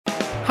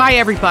Hi,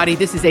 everybody.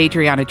 This is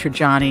Adriana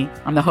Trajani.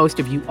 I'm the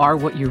host of You Are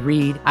What You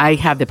Read. I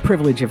have the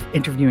privilege of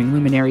interviewing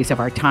luminaries of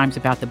our times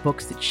about the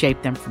books that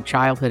shaped them from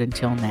childhood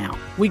until now.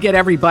 We get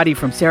everybody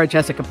from Sarah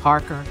Jessica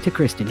Parker to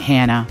Kristen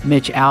Hanna,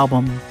 Mitch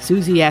Albom,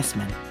 Susie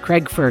Essman,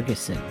 Craig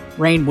Ferguson,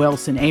 Rainn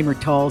Wilson, Amor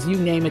Tolls, you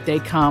name it, they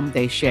come,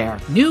 they share.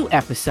 New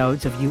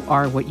episodes of You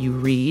Are What You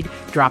Read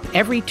drop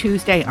every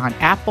Tuesday on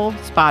Apple,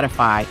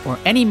 Spotify, or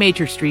any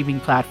major streaming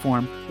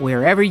platform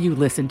wherever you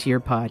listen to your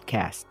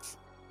podcasts.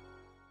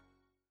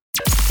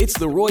 It's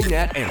the Roy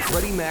Nat and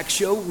Freddie Mac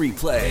Show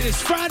replay. It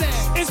is Friday.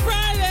 It's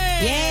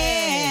Friday.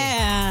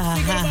 Yeah.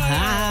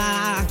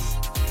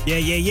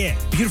 Yeah.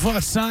 Beautiful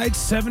outside,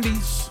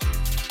 70s.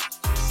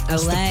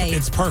 Olay.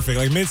 It's perfect.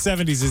 Like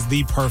mid-70s is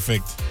the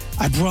perfect.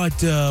 I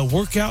brought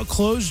workout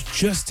clothes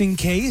just in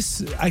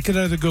case. I could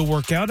either go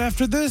work out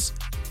after this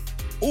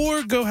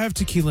or go have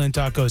tequila and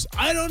tacos.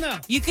 I don't know.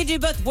 You could do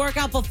both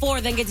workout before,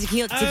 then get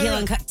tequila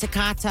and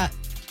tacata.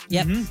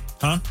 Yep. Mm-hmm.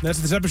 Huh? That's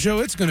the type of show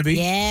it's going to be.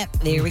 Yep.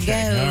 There we go. All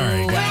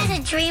right. What are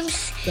the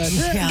dreams that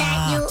you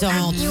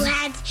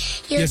had?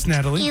 Yes,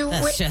 Natalie?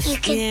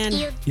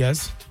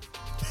 Yes.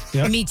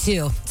 Yep. Me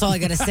too. That's all I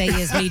got to say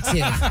is me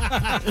too.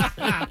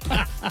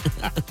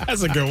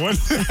 That's a good one.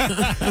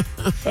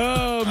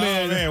 Oh,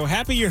 man. Well,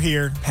 happy you're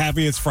here.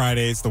 Happy it's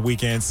Friday. It's the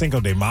weekend. Cinco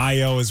de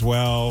Mayo as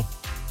well.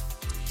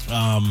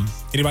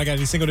 Anybody got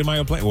any Cinco de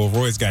Mayo plans? Well,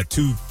 Roy's got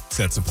two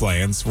sets of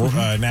plans.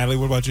 Natalie,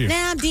 what about you?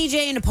 Nah, I'm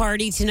DJing a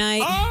party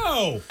tonight.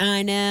 Oh!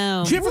 I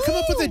know. Did you ever come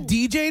up with a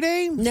DJ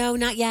name? No,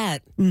 not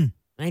yet.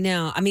 I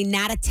know. I mean,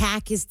 Nat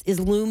Attack is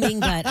looming,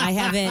 but I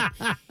haven't.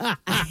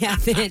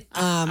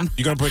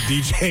 You gonna put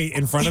DJ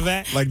in front of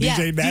that? Like Yeah,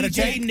 DJ Nat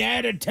Attack? DJ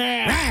Nat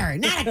Attack. Rawr,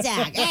 Nat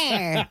Attack.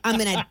 Rawr. I'm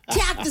gonna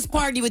attack this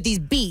party with these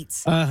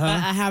beats. Uh-huh.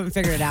 I haven't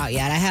figured it out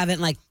yet. I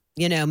haven't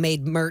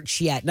made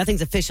merch yet.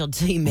 Nothing's official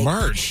until you make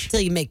Merch?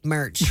 Until you make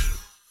merch.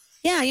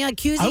 Yeah, like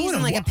koozies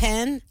and like a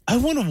pen. I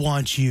want to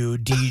watch you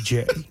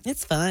DJ.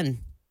 It's fun.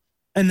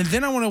 And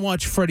then I want to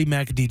watch Freddie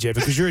Mac DJ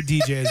because you're a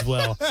DJ as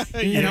well.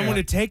 And I want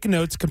to take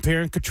notes,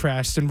 compare and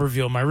contrast, and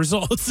reveal my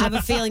results. I have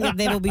a feeling that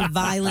they will be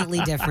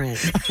violently different.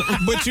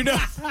 But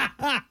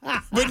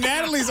but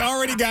Natalie's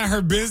already got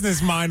her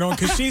business mind on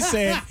because she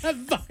said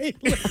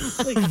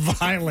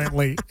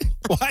violently.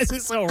 Why is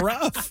it so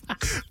rough?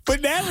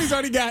 But Natalie's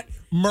already got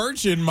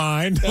merch in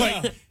mind.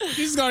 Like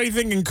she's already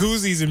thinking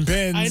koozies and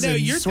pens. I know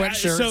and you're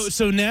sweatshirts.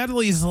 So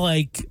Natalie's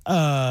like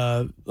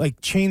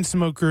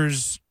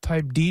Chainsmokers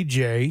type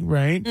DJ,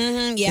 right?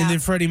 Mm-hmm, yeah. And then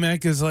Freddie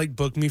Mac is like,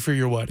 book me for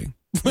your wedding.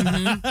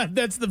 Mm-hmm.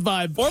 That's the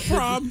vibe. Or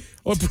prom.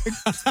 Or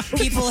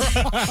People,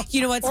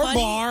 you know what's Or funny?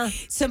 bar.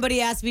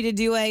 Somebody asked me to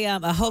do a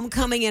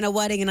homecoming and a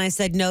wedding, and I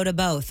said no to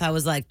both. I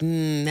was like,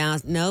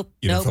 nope.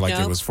 You don't feel like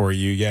it was for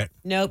you yet?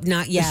 Nope,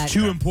 not yet. It's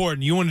too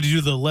important. You want to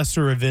do the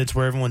lesser events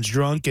where everyone's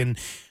drunk, and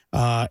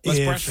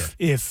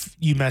if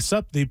you mess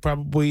up, they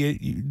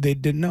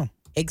didn't know.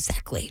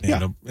 Exactly.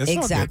 Yeah. It's all good.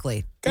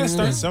 Exactly. Gotta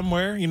start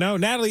somewhere,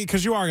 Natalie,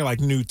 because you are like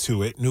new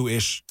to it,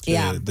 new-ish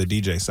to the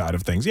DJ side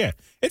of things. Yeah,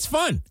 it's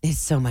fun. It's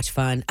so much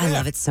fun. I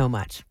love it so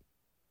much.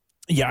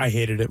 Yeah, I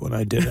hated it when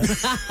I did it.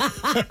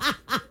 A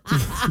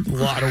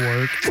lot of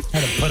work.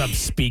 Had to put up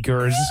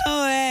speakers.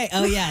 Oh, hey.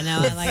 Oh, yeah. No,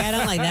 I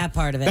don't like that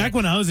part of it. Back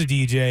when I was a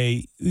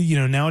DJ,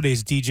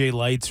 nowadays DJ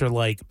lights are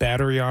like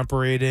battery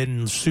operated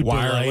and super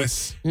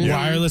Wireless. light. Yeah.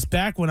 Wireless.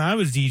 Back when I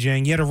was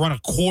DJing, you had to run a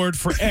cord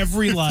for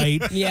every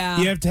light. Yeah.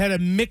 You have to have a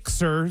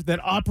mixer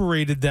that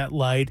operated that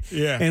light.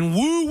 Yeah. And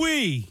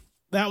woo-wee.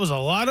 That was a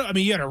lot of,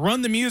 you had to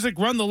run the music,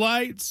 run the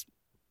lights.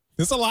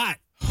 It's a lot.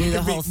 Do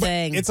the whole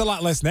thing. It's a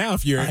lot less now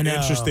if you're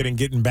interested in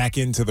getting back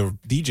into the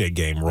DJ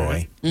game,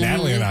 Roy. Mm-hmm.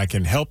 Natalie and I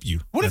can help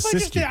you. What if I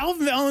assist just,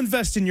 you. I'll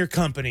invest in your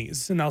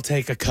companies and I'll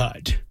take a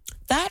cut.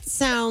 That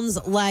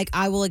sounds like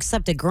I will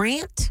accept a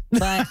grant,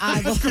 but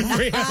I will.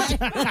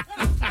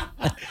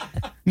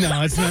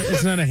 No, it's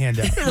not a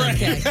handout.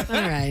 Okay.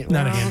 All right.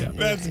 Not a handout.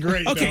 That's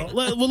great. Okay,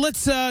 well,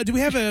 let's, do we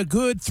have a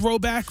good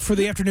throwback for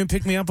the afternoon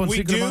pick-me-up on We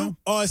Cinco de Mayo?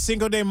 do.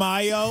 Cinco de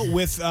Mayo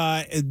with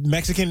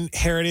Mexican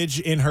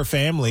heritage in her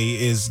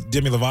family is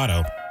Demi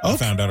Lovato. I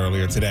found out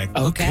earlier today.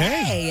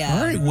 Okay.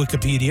 All right,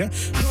 Wikipedia.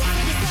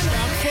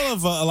 I'm full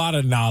of a lot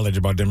of knowledge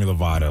about Demi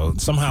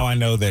Lovato. Somehow I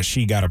know that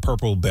she got a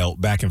purple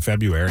belt back in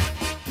February.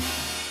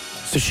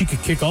 So she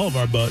could kick all of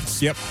our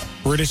butts. Yep.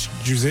 British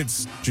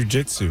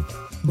Jiu-Jitsu.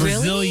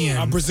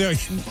 Brazilian. Brazilian.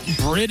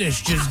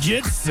 British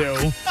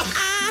Jiu-Jitsu.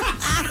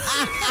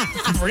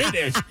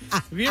 British.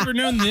 Have you ever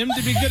known them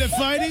to be good at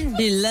fighting?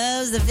 He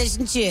loves the fish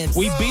and chips.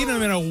 We beat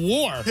them in a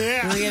war.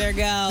 Yeah. Look at her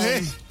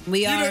go.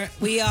 We are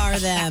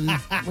them.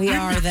 We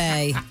are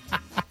they.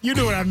 You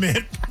know what I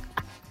meant.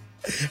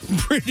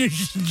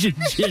 British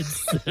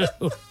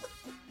Jiu-Jitsu.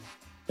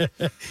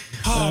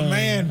 Oh,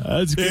 man.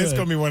 That's good. It's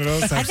going to be one of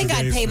those types I think of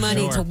I'd days pay for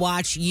money sure. to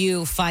watch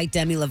you fight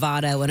Demi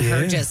Lovato and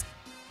her just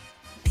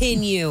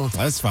pin you.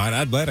 That's fine.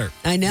 I'd let her.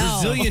 I know.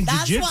 Brazilian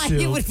That's Jiu-Jitsu.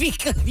 why it would be.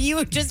 You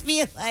would just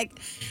be like,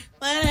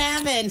 "What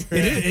happened?"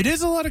 It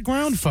is a lot of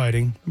ground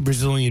fighting,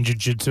 Brazilian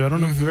Jiu-Jitsu. I don't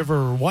know if you've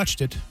ever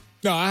watched it.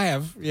 No, I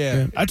have.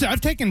 Yeah.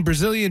 I've taken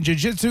Brazilian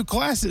Jiu-Jitsu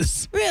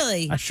classes.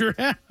 Really? I sure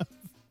have.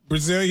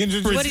 Brazilian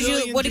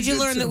jiu-jitsu. What did you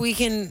learn that we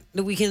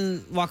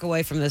can walk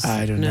away from this?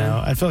 I don't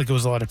know. I feel like it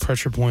was a lot of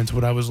pressure points,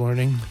 what I was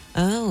learning.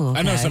 Oh, okay.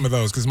 I know some of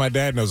those because my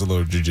dad knows a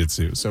little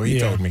jiu-jitsu, so he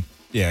told me.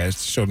 Yeah, it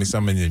showed me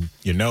some in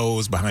your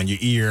nose, behind your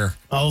ear.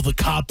 Oh, the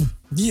cop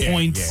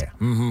points. Yeah.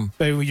 Mm-hmm.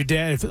 But your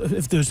dad,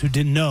 if those who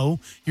didn't know,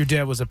 your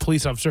dad was a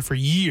police officer for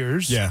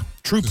years. Yeah.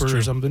 Trooper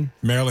or something.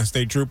 Maryland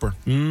State Trooper.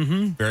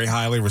 Mm-hmm. Very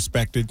highly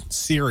respected,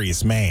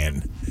 serious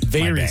man.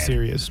 Very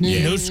serious.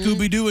 Yeah. No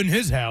Scooby-Doo in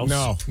his house.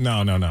 No.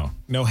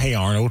 No, hey,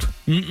 Arnold.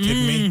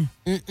 Kidding me?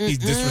 He's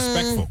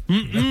disrespectful.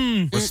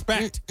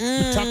 Respect.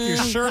 Tuck your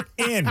shirt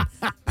in.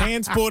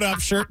 Pants pulled up,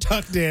 shirt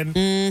tucked in.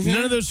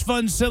 None of those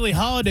fun, silly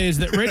holidays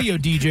that radio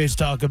DJs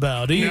talk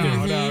about either.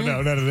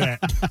 No, none of that.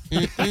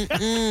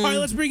 All right,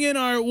 let's bring in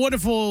our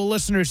wonderful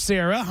listener,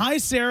 Sarah. Hi,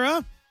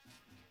 Sarah.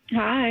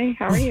 Hi,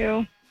 how are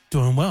you?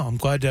 Doing well. I'm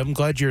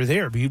glad you're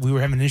there. We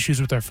were having issues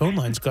with our phone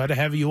lines. Glad to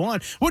have you on.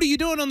 What are you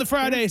doing on the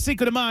Friday,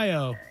 Cinco de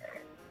Mayo?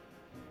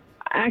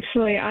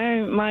 Actually,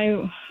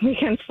 my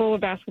weekend's full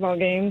of basketball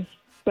games.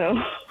 So.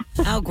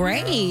 Oh,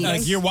 great!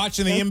 Like you're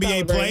watching the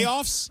NBA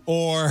playoffs,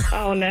 or?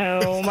 Oh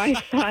no, my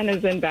son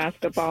is in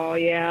basketball.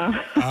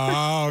 Yeah.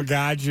 Oh,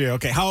 got you.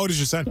 Okay, how old is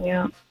your son?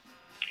 Yeah,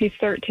 he's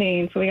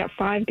 13. So we got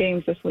 5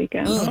 games this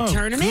weekend.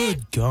 Tournament?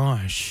 Good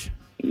gosh.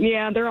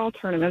 Yeah, they're all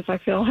tournaments. I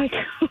feel like.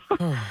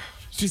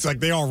 She's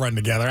like, they all run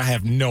together. I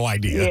have no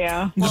idea.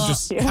 Yeah.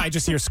 I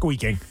just hear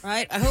squeaking.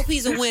 Right. I hope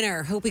he's a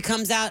winner. Hope he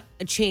comes out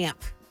a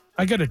champ.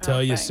 I got to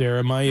tell you,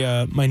 Sarah,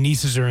 my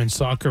nieces are in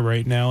soccer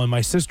right now, and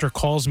my sister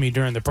calls me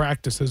during the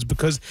practices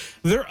because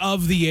they're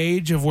of the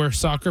age of where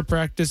soccer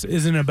practice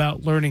isn't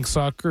about learning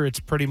soccer. It's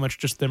pretty much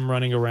just them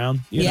running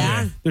around. You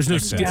know? There's no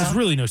skill. There's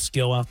really no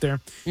skill out there.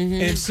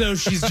 And so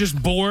she's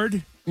just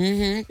bored.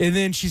 And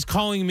then she's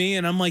calling me,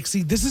 and I'm like,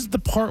 see, this is the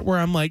part where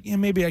I'm like, yeah,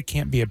 maybe I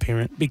can't be a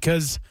parent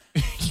because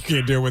you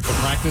can't deal with the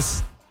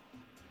practice.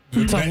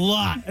 It's a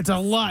lot. It's a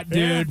lot,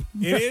 dude.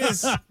 Yeah, it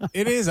is.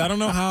 It is. I don't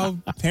know how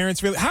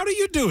parents really. How do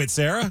you do it,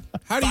 Sarah?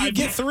 How do you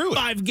get through it?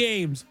 5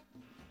 games.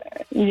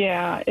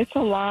 Yeah, it's a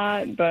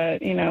lot,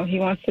 but he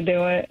wants to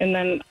do it, and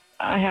then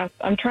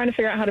I'm trying to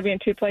figure out how to be in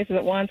 2 places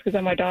at once because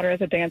then my daughter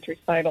has a dance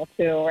recital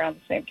too around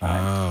the same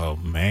time. Oh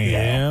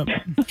man.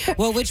 Yeah.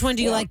 Well, which one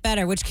do you like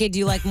better? Which kid do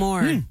you like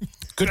more?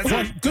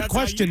 Good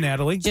question,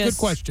 Natalie. Good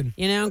question.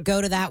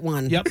 Go to that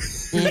one. Yep.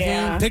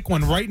 Yeah. Pick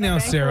one right now,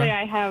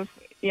 Sarah.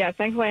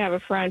 Thankfully I have a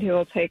friend who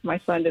will take my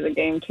son to the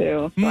game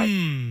too.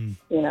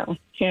 So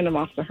hand him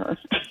off to her.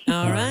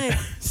 All right.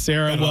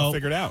 Sarah, well,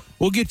 figure it out.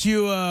 We'll get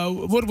you,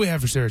 what do we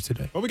have for Sarah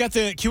today? Well, we got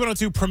the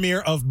Q102 premiere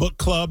of Book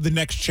Club, the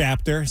next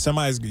chapter.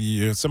 Somebody's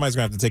going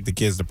to have to take the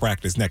kids to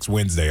practice next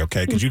Wednesday,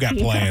 okay? Because you got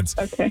plans.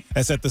 Okay.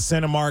 That's at the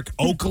Cinemark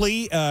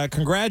Oakley.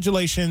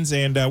 Congratulations,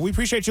 and we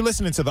appreciate you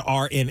listening to the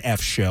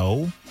RNF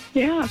show.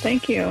 Yeah,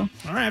 thank you.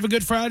 All right, have a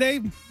good Friday.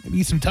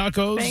 Maybe eat some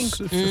tacos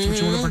if that's what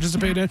you want to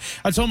participate in.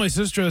 I told my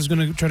sister I was going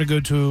to try to go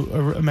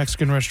to a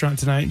Mexican restaurant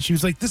tonight, and she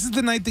was like, this is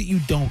the night that you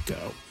don't go.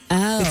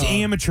 Oh. It's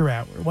amateur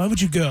hour. Why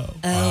would you go?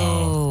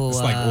 Oh.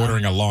 It's like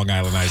ordering a Long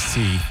Island iced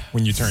tea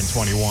when you turn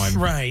 21.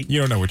 Right. You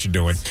don't know what you're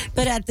doing.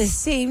 But at the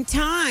same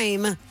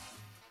time,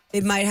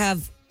 it might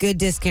have good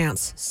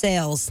discounts,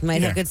 sales.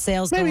 Might have good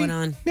sales going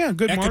on. Yeah,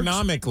 good marks.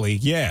 Economically,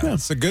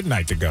 it's a good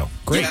night to go.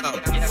 Great.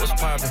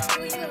 What's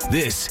poppin'?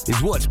 This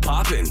is What's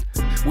Poppin'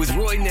 with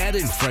Roy Nat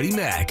and Freddie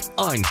Mac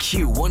on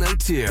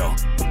Q102.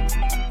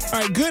 All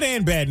right, good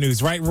and bad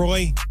news, right,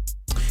 Roy?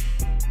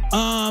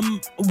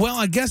 Well,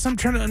 I guess I'm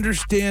trying to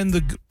understand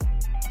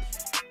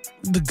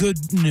the good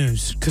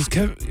news because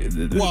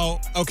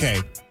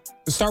okay.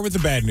 Let's start with the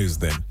bad news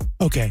then.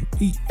 Okay,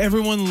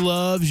 everyone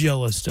loves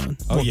Yellowstone.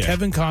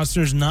 Kevin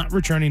Costner's not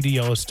returning to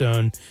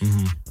Yellowstone.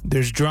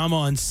 There's drama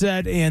on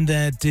set, and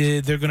that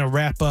they're going to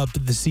wrap up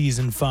the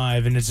season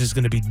 5, and it's just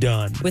going to be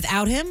done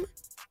without him.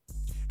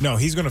 No,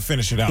 he's going to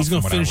finish it out. He's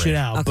going to finish it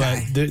out,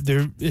 okay. but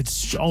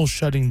it's all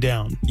shutting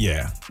down.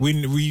 Yeah,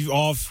 we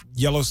all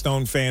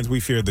Yellowstone fans, we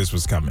feared this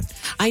was coming.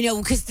 I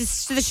know because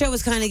the show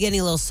was kind of getting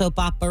a little soap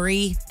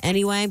opera-y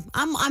anyway.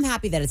 I'm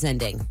happy that it's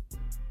ending.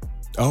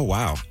 Oh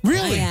wow,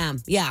 really? I am.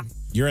 Yeah.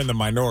 You're in the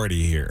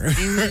minority here,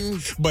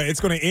 but it's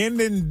going to end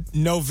in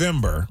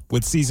November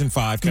with season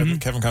 5. Kevin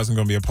Costner's going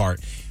to be a part.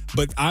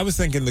 But I was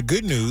thinking the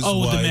good news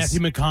was the Matthew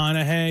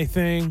McConaughey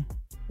thing.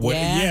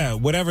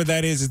 Whatever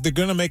that is they're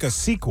going to make a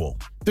sequel.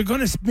 They're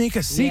going to make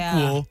a sequel.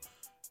 Yeah.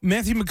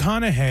 Matthew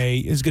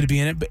McConaughey is going to be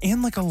in it,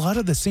 and like a lot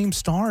of the same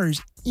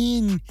stars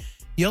in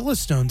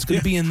Yellowstone's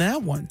going to be in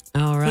that one.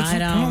 All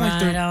right, all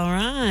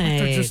right.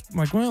 They're just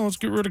like, well, let's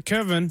get rid of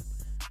Kevin.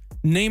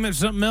 Name it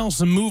something else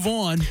and move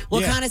on.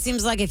 Well, it kind of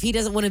seems like if he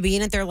doesn't want to be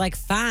in it, they're like,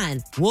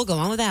 fine, we'll go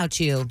on without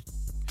you.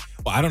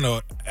 Well, I don't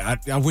know.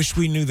 I wish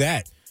we knew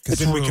that. Because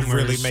then we could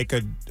really make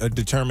a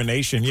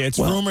determination. Yeah, it's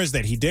rumors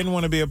that he didn't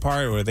want to be a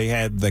part or they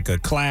had like a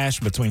clash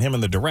between him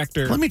and the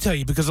director. Let me tell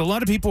you, because a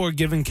lot of people are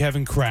giving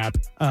Kevin crap,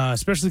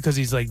 especially because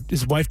he's like,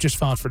 his wife just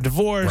filed for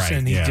divorce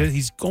and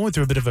he's going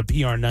through a bit of a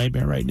PR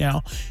nightmare right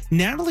now.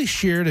 Natalie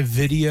shared a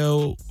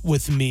video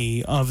with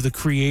me of the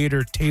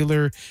creator,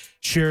 Taylor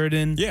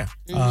Sheridan,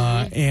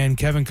 and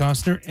Kevin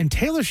Costner. And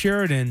Taylor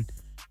Sheridan,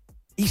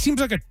 he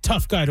seems like a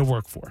tough guy to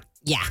work for.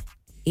 Yeah,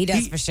 he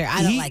does for sure.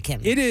 I don't like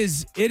him. It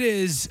is.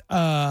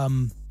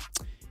 Don't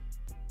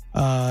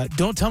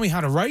tell me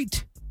how to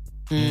write.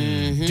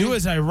 Mm-hmm. Do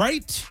as I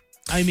write.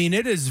 I mean,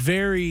 it is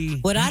very.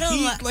 What I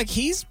don't like,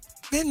 he's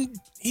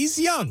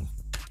young.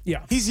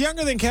 Yeah. He's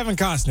younger than Kevin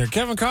Costner.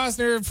 Kevin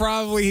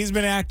Costner, he's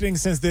been acting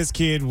since this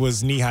kid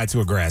was knee-high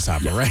to a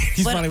grasshopper, right?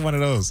 He's probably one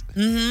of those.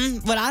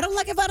 Mm-hmm. What I don't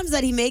like about him is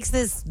that he makes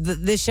this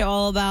show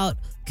all about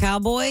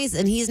cowboys,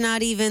 and he's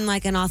not even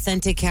like an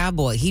authentic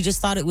cowboy. He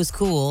just thought it was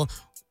cool,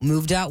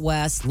 moved out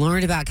west,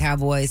 learned about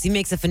cowboys. He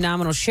makes a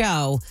phenomenal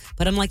show,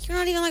 but I'm like, you're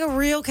not even like a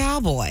real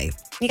cowboy.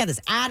 You got this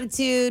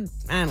attitude.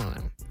 I don't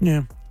know.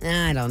 Yeah.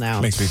 I don't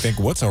know. Makes me think,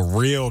 what's a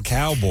real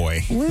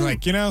cowboy?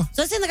 Like, So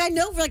I'm saying, like, I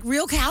know for like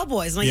real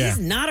cowboys. I'm like, he's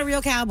not a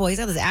real cowboy. He's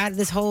got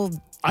this whole.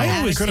 I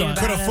always could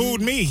have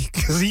fooled me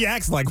because he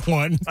acts like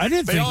one. I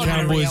didn't think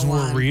cowboys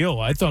were real.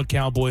 I thought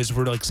cowboys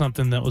were like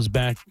something that was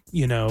back,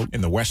 in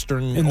the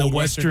Western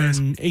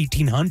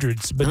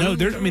 1800s. But no,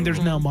 there's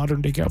now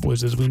modern day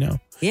cowboys, as we know.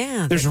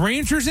 Yeah. There's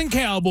ranchers and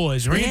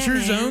cowboys.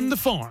 Ranchers own the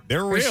farm.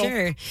 They're real. For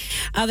sure.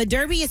 The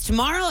Derby is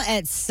tomorrow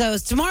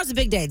tomorrow's a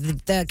big day.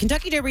 The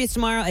Kentucky Derby is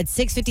tomorrow at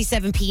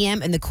 6:57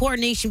 p.m. and the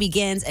coronation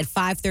begins at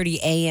 5:30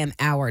 a.m.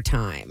 our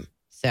time.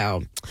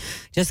 So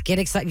just get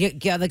excited.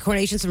 The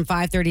coronation's from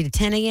 5:30 to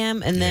 10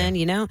 a.m. and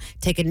then,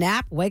 take a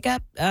nap, wake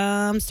up,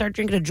 start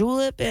drinking a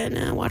julep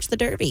and watch the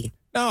Derby.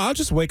 No, I'll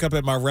just wake up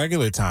at my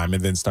regular time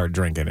and then start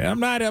drinking it. I'm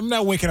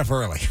not waking up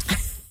early.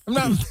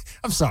 I'm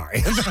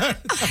sorry. Are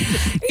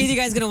you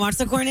guys going to watch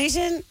the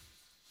coronation?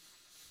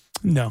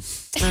 No. All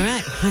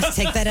right. Let's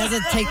take that as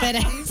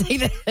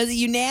a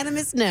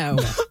unanimous no.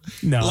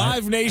 No.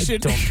 Live Nation. I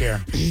don't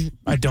care.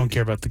 I don't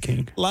care about the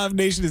king. Live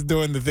Nation is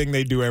doing the thing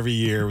they do every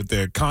year with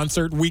the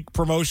concert week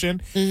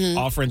promotion,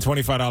 offering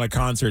 $25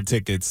 concert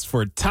tickets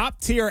for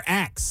top-tier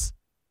acts.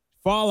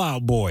 Fall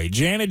Out Boy,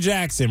 Janet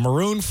Jackson,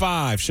 Maroon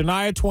 5,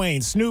 Shania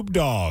Twain, Snoop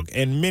Dogg,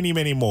 and many,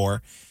 many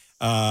more.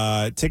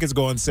 Tickets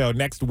go on sale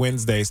next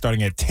Wednesday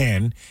starting at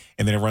 10,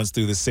 and then it runs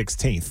through the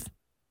 16th.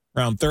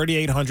 Around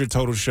 3,800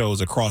 total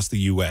shows across the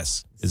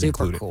U.S. is Super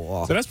included.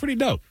 Cool. So that's pretty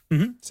dope.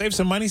 Mm-hmm. Save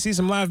some money, see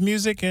some live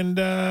music, and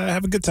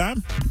have a good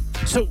time.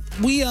 So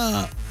we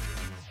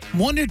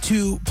wanted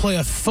to play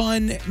a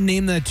fun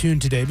Name That Tune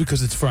today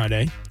because it's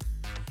Friday.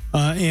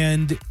 But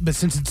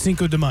since it's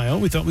Cinco de Mayo,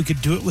 we thought we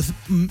could do it with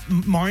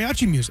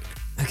mariachi music.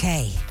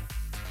 Okay.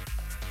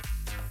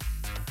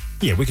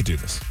 Yeah, we could do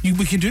this.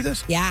 We can do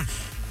this? Yeah.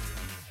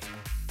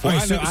 Well,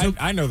 All right,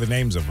 I know the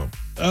names of them.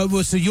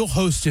 So you'll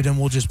host it and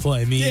we'll just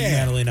play, me and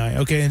Natalie and I.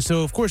 Okay, and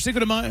so, of course, Cinco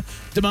de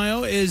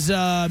Mayo is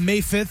May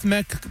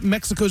 5th,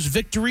 Mexico's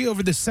victory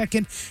over the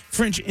Second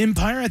French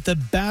Empire at the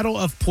Battle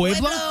of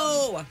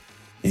Puebla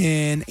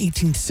in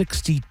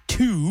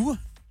 1862.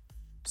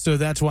 So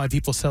that's why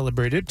people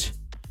celebrate it.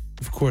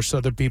 Of course,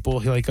 other people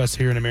like us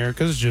here in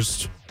America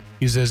just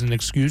use it as an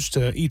excuse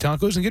to eat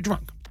tacos and get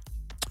drunk.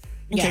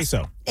 In case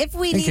so. If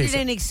we needed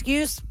an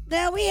excuse,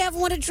 now we have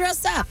one to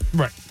dress up.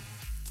 Right.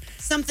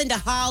 Something to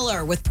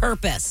holler with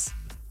purpose.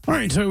 All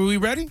right, so are we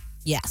ready?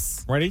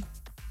 Yes. Ready?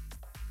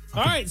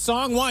 All right,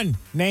 song 1.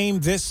 Name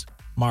this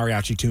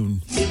mariachi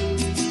tune.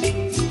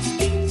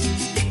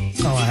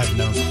 Oh, I have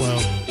no clue.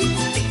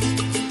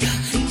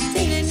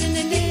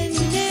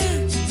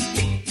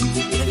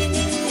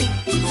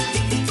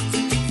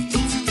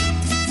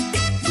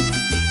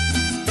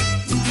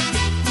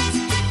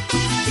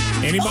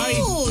 Anybody?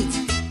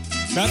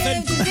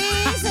 Nothing?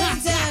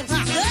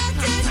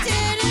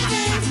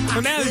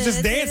 Well, now he's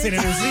just dancing in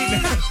her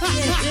seat.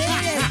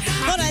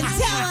 Hold on,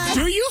 tell us.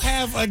 Do you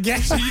have a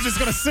guess? Are you just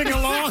going to sing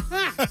along?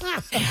 Well,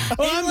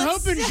 I'm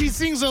hoping she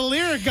sings a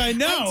lyric I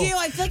know. I do.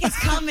 I feel like it's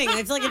coming.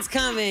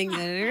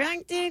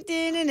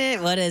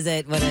 What is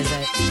it?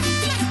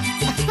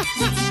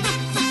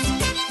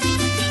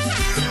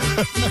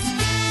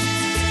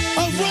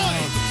 Oh, Roy!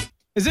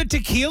 Is it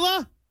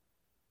tequila?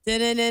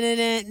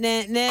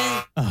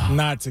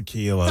 Not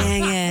tequila.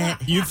 Dang it.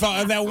 You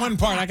thought that one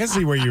part. I can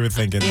see where you were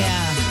thinking.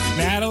 Yeah.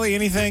 Natalie,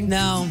 anything?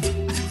 No.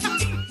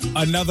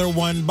 Another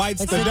one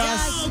bites the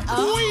dust.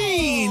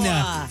 Queen! We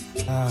are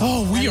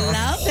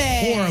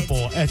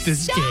horrible at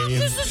this game.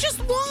 This was just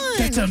one.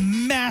 That's a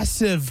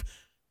massive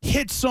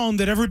hit song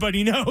that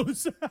everybody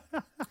knows.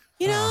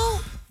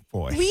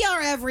 Boy. We are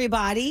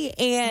everybody,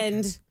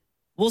 and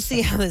we'll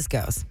see how this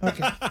goes.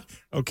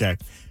 Okay.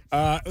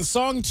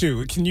 Song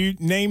 2. Can you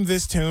name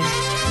this tune?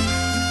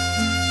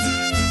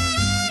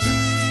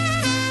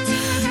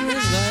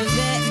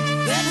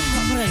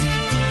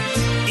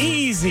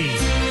 Easy.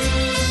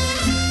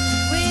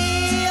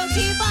 We'll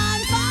keep on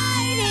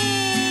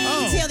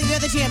fighting. Till we are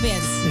the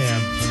champions. Yeah.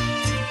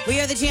 We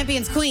are the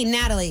champions. Queen,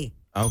 Natalie.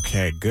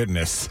 Okay,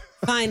 goodness.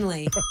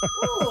 Finally.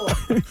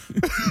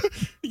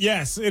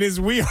 Yes, it is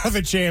We Are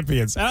the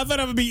Champions. And I thought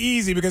it would be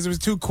easy because it was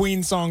 2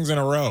 Queen songs in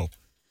a row.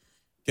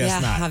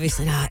 Guess not.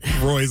 Obviously not.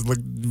 Roy's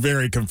looked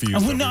very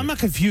confused. No, I'm not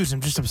confused.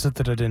 I'm just upset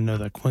that I didn't know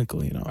that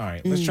quickly, All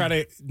right, let's try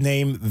to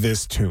name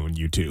this tune,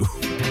 you two.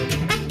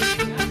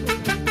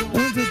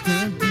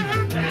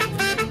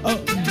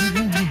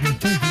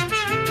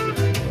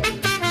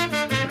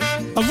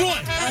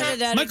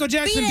 Michael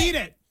Jackson beat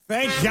it.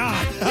 Thank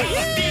God.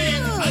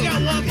 I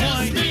got 1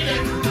 point.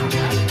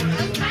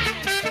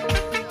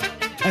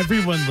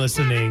 Everyone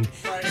listening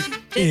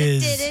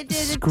is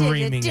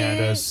screaming at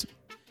us.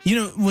 You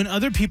know, when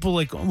other people,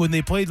 like, when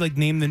they played, like,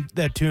 Name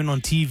that tune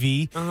on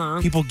TV,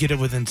 people get it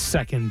within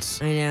seconds.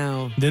 I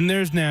know. Then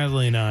there's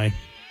Natalie and I.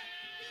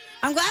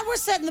 I'm glad we're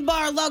setting the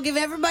bar low. Give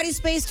everybody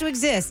space to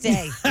exist,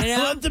 eh? You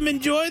know? Let them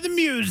enjoy the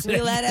music. We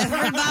let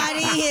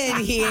everybody in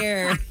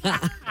here.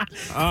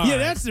 Yeah,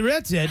 that's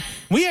it.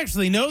 We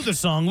actually know the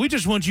song. We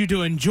just want you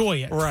to enjoy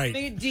it.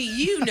 Right. Do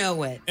you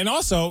know it? And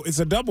also, it's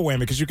a double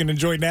whammy because you can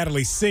enjoy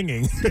Natalie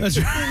singing. That's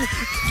right.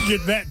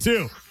 Get that,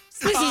 too.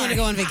 Especially when you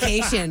go on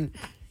vacation.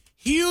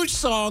 Huge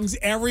songs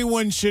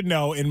everyone should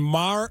know in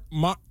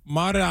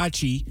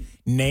Mariachi.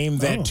 Name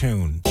that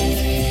tune.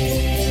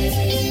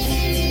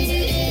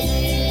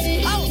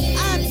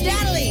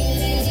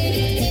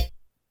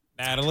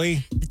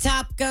 Natalie? The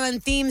Top Gun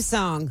theme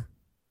song.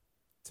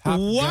 Top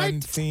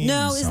Gun theme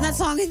No, isn't that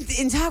song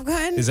in Top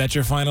Gun? Is that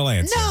your final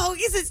answer? No,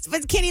 it's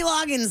Kenny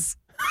Loggins.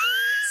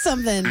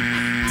 Something.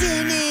 Not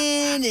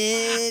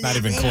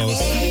even close.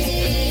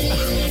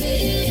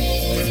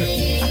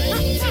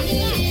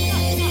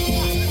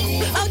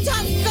 Oh,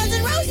 Top Guns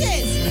N'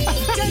 Roses.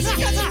 Guns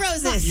N'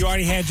 Roses. You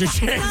already had your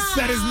chance.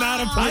 That is not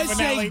a I proof,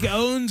 say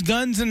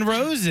Guns N'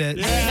 Roses.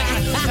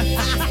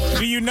 Yeah.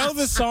 Do you know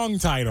the song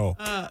title?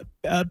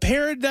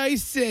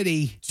 Paradise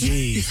City.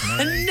 Jeez,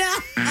 man. No.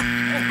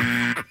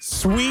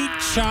 Sweet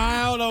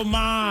Child of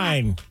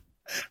Mine.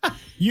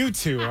 You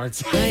two are...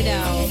 I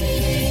know.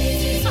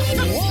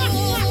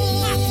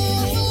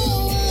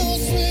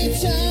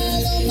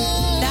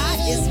 That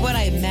is what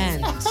I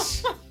meant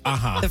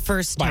the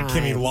first time. By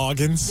Kenny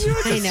Loggins.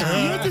 I know. You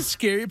know what the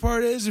scary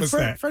part is? What's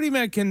that? Freddie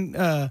Mac can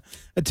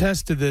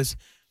attest to this.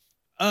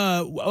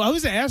 I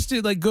was asked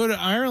to go to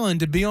Ireland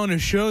to be on a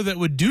show that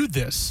would do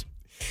this.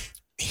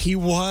 He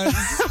was.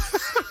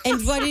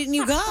 And why didn't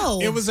you go?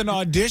 It was an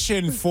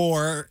audition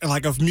for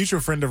a mutual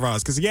friend of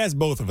ours because he asked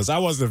both of us. I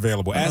wasn't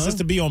available. Asked us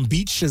to be on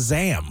Beat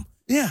Shazam.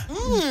 Yeah.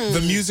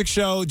 The music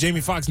show Jamie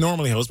Foxx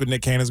normally hosts, but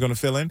Nick Cannon's going to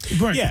fill in.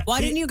 Right. Yeah. Why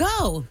didn't you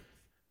go?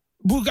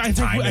 Well, I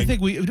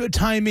think we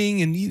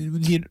timing and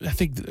I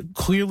think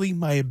clearly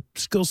my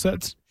skill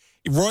sets.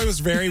 Roy was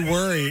very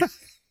worried.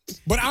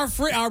 But our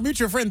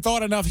mutual friend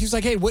thought enough. He was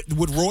like, "Hey,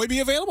 would Roy be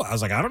available?" I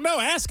was like, "I don't know.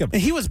 Ask him." And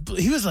he was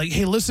like,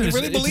 "Hey, listen, He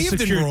really it's believed a in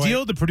secure Roy.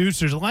 deal. The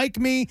producers like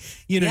me.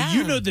 You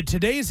Yeah. know the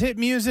today's hit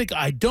music.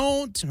 I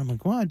don't." And I'm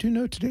like, "Well, I do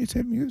know today's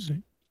hit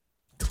music."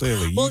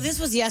 Clearly. Well, this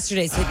was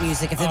yesterday's hit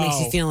music, if it makes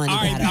you feel any all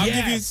right, better. I'll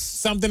give you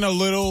something a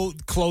little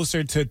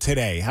closer to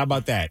today. How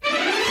about that?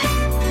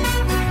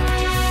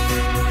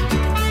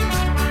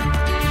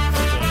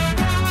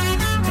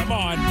 Come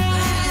on.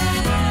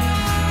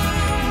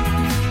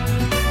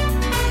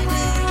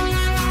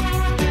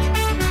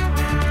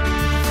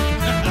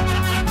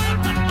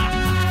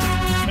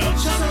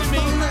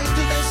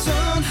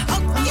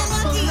 Oh, get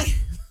lucky.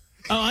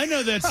 Oh, I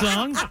know that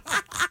song.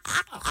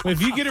 If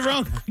you get it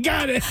wrong,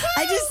 got it.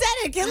 I just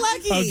said it. Get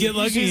lucky. Oh, get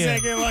lucky. She yeah.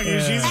 said get lucky.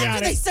 Yeah. She's got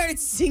After they it. started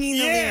singing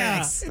the Yeah.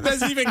 lyrics. It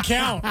doesn't even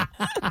count.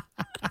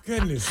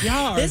 Goodness,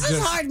 y'all are This is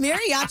just- hard.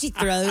 Mariachi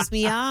throws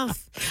me off.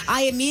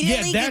 I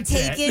immediately get that's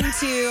it. taken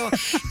to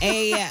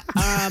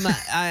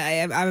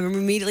I'm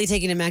immediately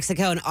taken to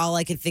Mexico, and all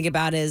I could think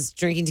about is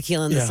drinking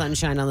tequila in the Yeah.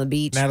 sunshine on the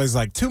beach. Natalie's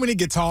like, too many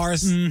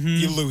guitars,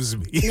 you lose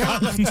me. No,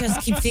 I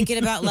just keep thinking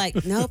about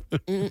nope.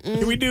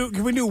 Can we do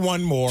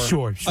one more?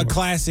 Sure. A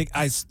classic.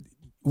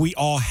 We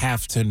all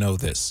have to know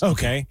this.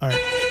 Okay. All right.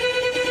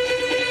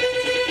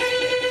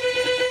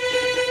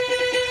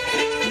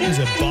 Is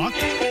it Bach?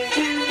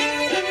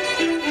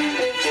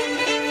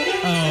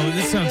 Oh,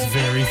 this sounds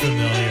very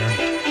familiar.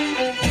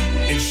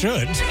 It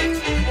should.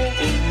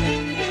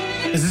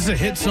 Is this a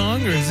hit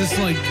song or is this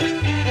like?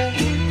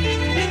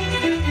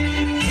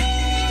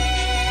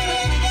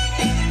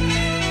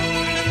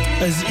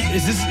 Is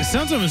this? It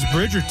sounds almost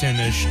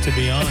Bridgerton-ish, to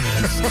be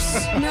honest.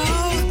 No.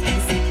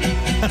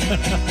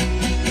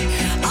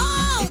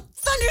 Oh,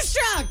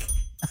 Thunderstruck.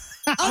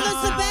 Oh,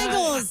 that's the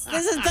Bengals.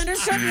 This is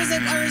Thunderstruck, or is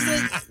it?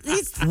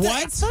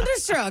 What? It's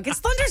Thunderstruck. It's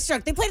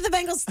Thunderstruck. They played at the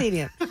Bengals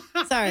Stadium.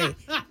 Sorry.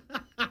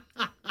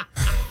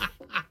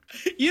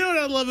 You know what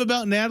I love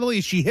about Natalie?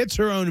 She hits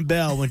her own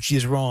bell when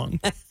she's wrong.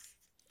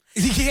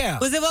 Yeah.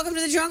 Was it Welcome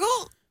to the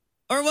Jungle?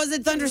 Or was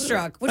it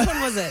Thunderstruck? Which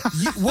one was it?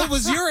 What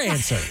was your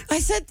answer? I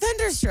said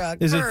Thunderstruck.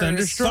 Is it first.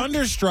 Thunderstruck?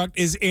 Thunderstruck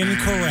is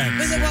incorrect.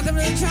 Was it Welcome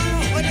to the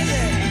Jungle? What is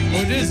it?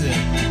 What is it?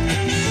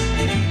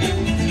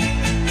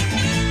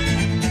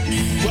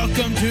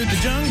 Welcome to the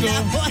jungle.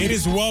 It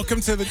is Welcome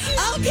to the... Okay,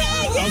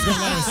 I was going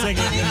to let her sing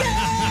it.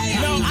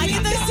 No, I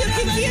get those two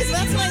confused.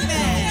 That's what I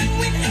meant.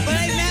 What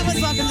I meant was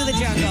Welcome to the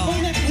Jungle.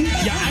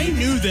 Yeah, I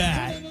knew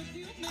that.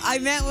 I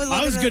meant was.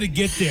 I was going to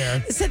get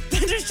there. It said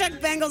Thunderstruck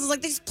Bengals. It's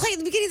like they just played at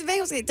the beginning of the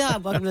Bengals game. Duh,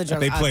 Welcome to the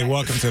Jungle. They play Okay.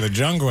 Welcome to the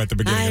Jungle at the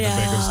beginning of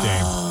the Bengals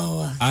game.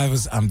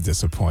 I'm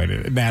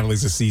disappointed.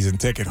 Natalie's a season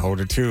ticket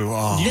holder, too.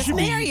 Oh. This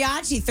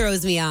mariachi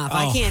throws me off.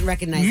 I can't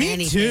recognize Me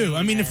anything. too.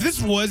 I mean, if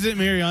this wasn't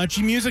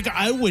mariachi music,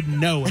 I would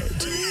know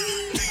it.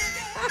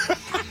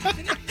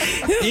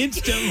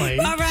 Instantly.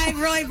 All right,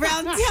 Roy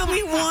Brown, tell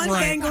me one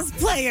Bengals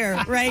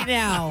player right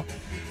now.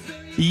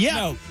 Yeah.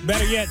 No,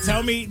 better yet,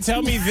 tell me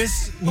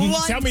this.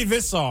 Tell me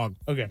this song.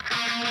 Okay.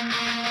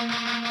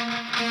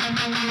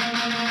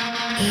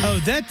 Oh,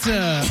 that's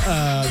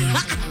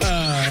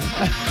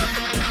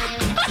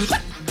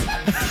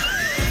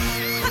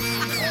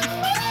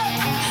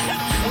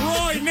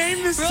Roy,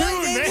 name this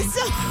tune, man.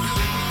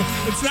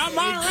 It's not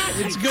my rap.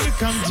 it's gonna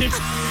come to.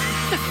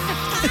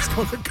 It's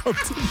gonna come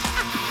to me.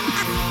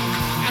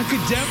 I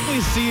could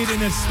definitely see it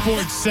in a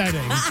sports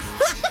setting.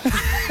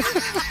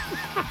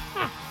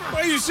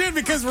 Well, you should,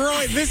 because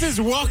Roy, this is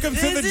Welcome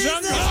to the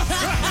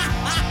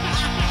Jungle.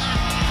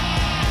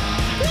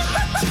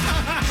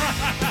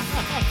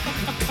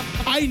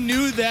 I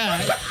knew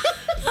that.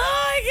 Oh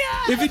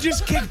my God. If it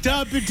just kicked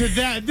up into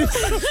that.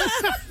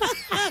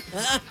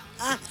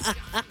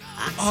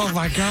 Oh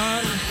my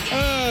God.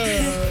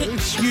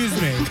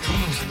 Excuse me.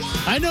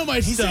 I know my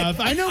stuff.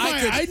 I know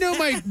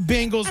my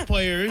Bengals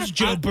players,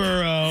 Joe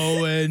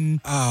Burrow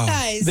and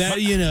Guys.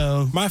 that, you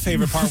know. My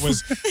favorite part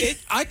was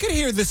I could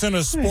hear this in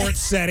a sports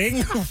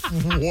setting.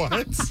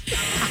 What?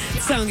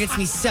 Song gets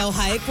me so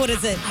hyped. What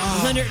is it?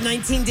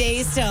 119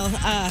 days till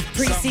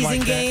preseason like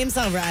that. games?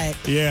 All right.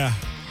 Yeah.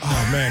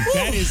 Oh man,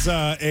 that is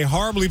a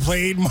horribly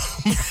played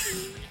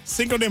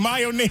Cinco de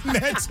Mayo. Name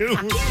that too.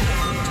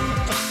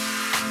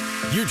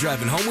 You're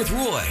driving home with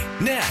Roy,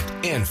 Nat,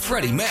 and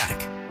Freddie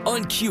Mac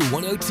on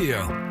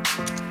Q102.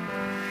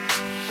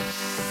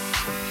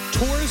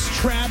 Tourist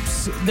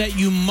traps that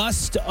you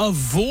must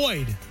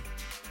avoid.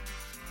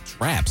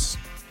 Traps.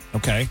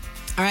 Okay.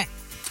 All right.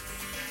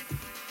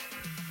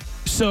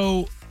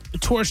 So,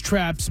 tourist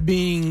traps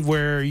being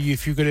where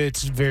if you're gonna,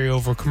 it's very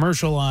over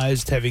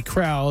commercialized, heavy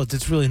crowds.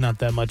 It's really not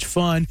that much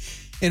fun.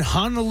 In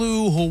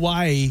Honolulu,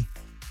 Hawaii,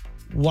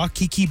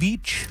 Waikiki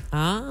Beach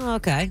Oh,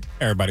 okay.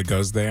 Everybody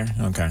goes there.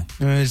 Okay.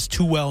 is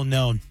too well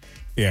known.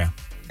 Yeah.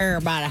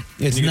 Everybody.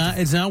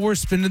 It's not worth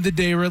spending the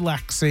day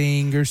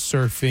relaxing or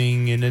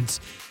surfing, and it's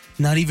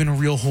not even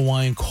real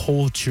Hawaiian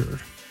culture,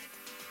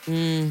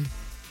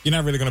 You're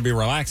not really going to be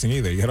relaxing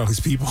either. You got all these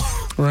people.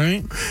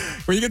 right?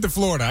 When you get to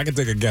Florida, I can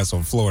take a guess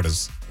on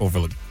Florida's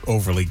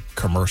overly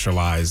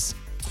commercialized.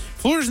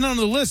 Florida's not on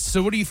the list,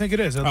 so what do you think it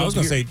is? I was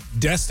going to say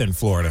Destin,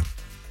 Florida.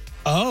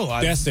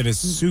 Destin is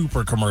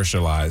super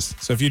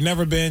commercialized. So if you've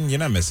never been, you're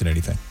not missing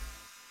anything.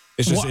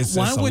 It's just, it's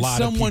just a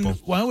lot of people.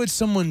 Why would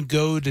someone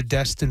go to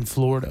Destin,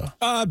 Florida?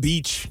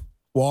 Beach,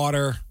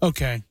 water.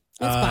 Okay.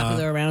 It's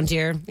popular around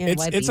here. Yeah,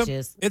 white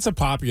beaches. It's a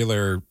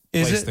popular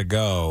Is place it? to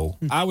go.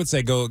 I would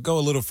say go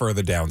a little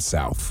further down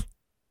south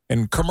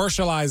and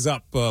commercialize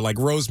up like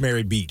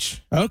Rosemary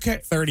Beach. Okay.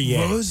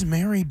 38.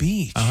 Rosemary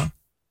Beach. Uh-huh.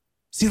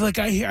 See, like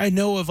I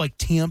know of like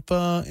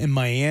Tampa and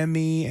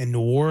Miami and New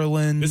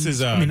Orleans. This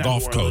is not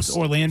Gulf New Orleans, Coast.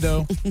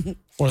 Orlando.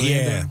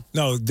 Yeah.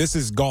 No, this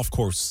is Gulf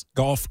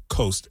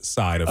Coast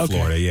side of Okay.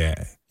 Florida. Yeah.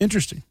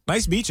 Interesting.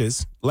 Nice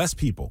beaches, less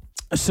people.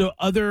 So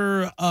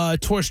other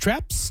tourist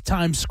traps,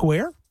 Times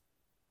Square.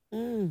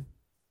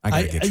 I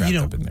gotta get trapped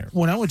up in there.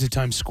 When I went to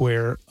Times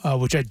Square,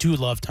 which I do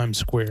love Times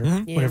Square Yeah,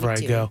 whenever me I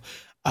too. go,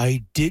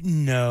 I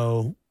didn't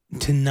know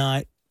to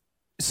not.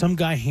 Some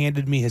guy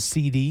handed me his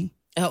CD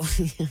Oh,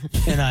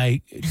 and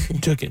I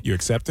took it. You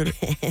accepted it?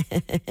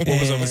 What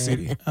was on the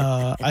CD?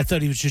 I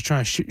thought he was just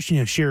trying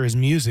to share his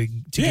music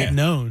to Yeah. get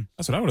known.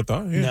 That's what I would have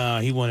thought. Yeah. No,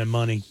 he wanted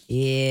money.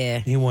 yeah.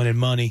 He wanted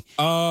money.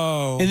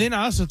 Oh. And then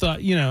I also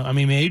thought,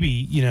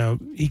 maybe,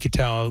 he could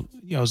tell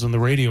I was on the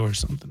radio or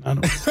something. I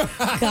don't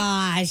know.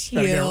 Gosh,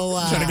 Trying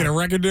to get a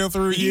record deal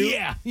through you?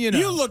 Yeah,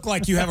 You look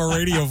like you have a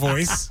radio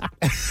voice.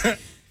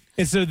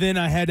 And so then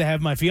I had to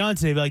have my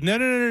fiance be like,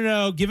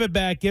 no, give it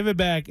back.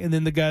 And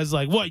then the guy's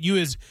like, what, you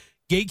as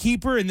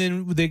gatekeeper? And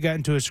then they got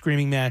into a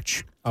screaming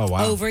match. Oh,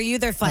 wow. Over you?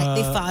 They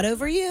fought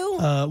over you?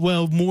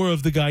 Well, more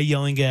of the guy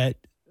yelling at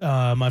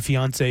my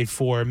fiance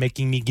for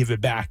making me give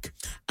it back.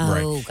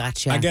 Oh, Right.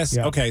 gotcha. I guess,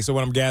 Yeah. okay, so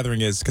what I'm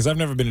gathering is, because I've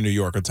never been to New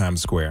York or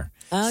Times Square.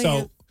 Oh,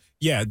 so,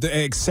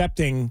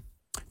 accepting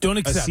Don't a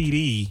accept.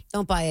 CD,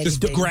 Don't buy it.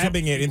 just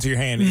grabbing it into your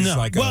hand is No.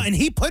 like And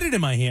he put it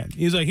in my hand.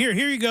 He was like, here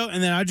you go.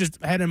 And then I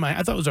just had it in my,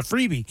 I thought it was a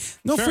freebie.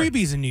 No Sure.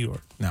 freebies in New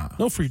York. no,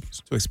 No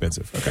freebies. too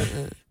expensive. Okay.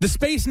 The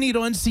Space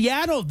Needle in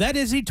Seattle. That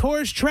is a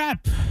tourist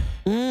trap.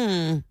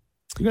 You're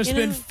going to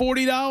spend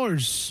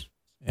 $40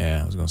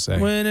 Yeah, I was going to say.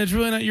 when it's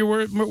really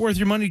not worth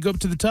your money to go up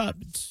to the top.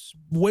 It's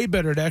way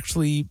better to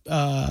actually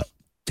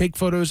take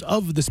photos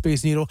of the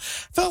Space Needle.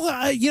 Felt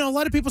like, a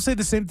lot of people say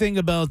the same thing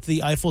about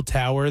the Eiffel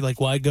Tower. Like,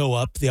 why go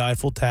up the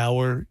Eiffel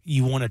Tower?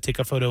 You want to take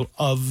a photo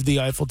of the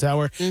Eiffel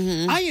Tower.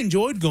 I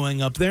enjoyed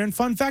going up there. And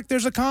fun fact,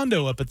 there's a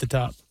condo up at the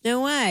top.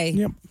 No way.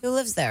 Yep. Who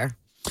lives there?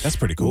 That's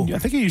pretty cool. I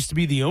think I used to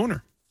be the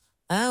owner.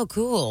 Oh,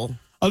 cool.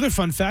 Other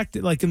fun fact,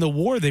 like in the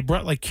war, they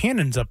brought like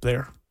cannons up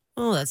there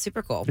Oh, that's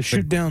super cool. to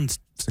shoot down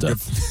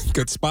stuff.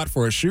 Good spot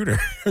for a shooter.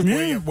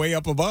 way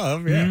up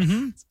above. Yeah.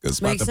 It's a good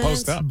spot Makes to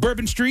post sense. up.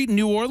 Bourbon Street in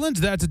New Orleans,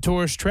 that's a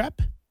tourist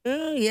trap.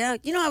 Oh, yeah.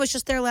 I was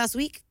just there last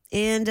week,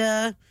 and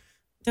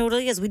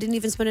Totally is. We didn't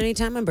even spend any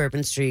time on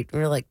Bourbon Street. We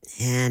were like,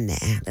 nah.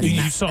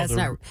 You saw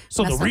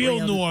the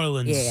real New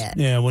Orleans. Yeah.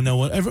 Yeah. Well, no.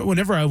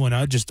 Whenever I went,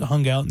 I just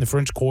hung out in the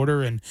French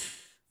Quarter and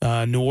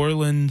New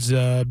Orleans,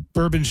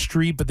 Bourbon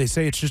Street. But they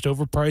say it's just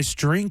overpriced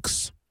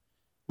drinks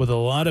with a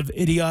lot of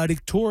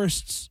idiotic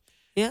tourists.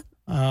 Yeah.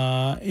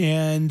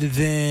 And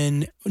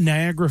then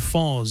Niagara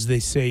Falls, they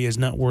say, is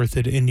not worth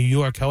it in New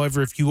York.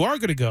 However, if you are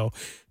going to go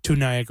to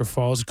Niagara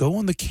Falls, go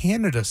on the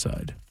Canada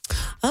side.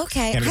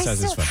 Okay. Canada side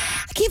is fun.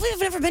 I can't believe I've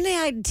never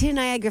been to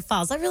Niagara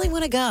Falls. I really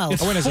want to go.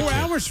 It's when is it 4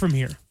 clear? hours from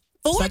here.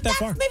 Or not that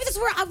far. Maybe that's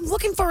where I'm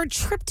looking for a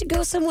trip to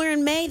go somewhere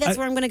in May. That's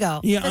where I'm going to go.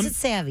 Yeah, Visit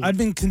Savvy. I've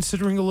been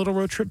considering a little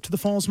road trip to the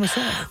falls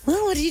myself.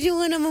 Well, what are you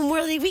doing on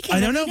Memorial Day weekend? I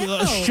don't Let know.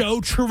 me A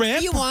show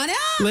trip. You want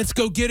to? Let's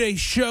go get a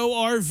show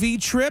RV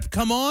trip.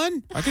 Come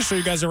on. I can show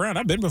you guys around.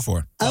 I've been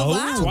before. Oh,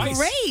 wow. twice.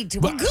 Great.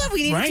 Well, good.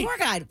 We need Right. a tour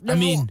guide. I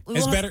mean,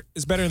 It's better.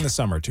 It's better in the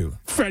summer too.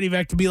 Freddie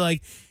Mac to be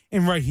like,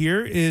 and right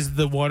here is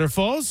the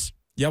waterfalls.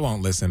 Y'all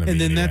won't listen to me.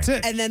 And then anyway. that's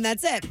it. And then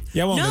that's it.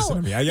 Y'all won't no, listen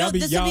to me. No,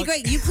 this will be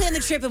great. You plan the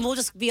trip and we'll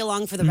just be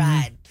along for the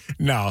ride.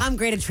 No. I'm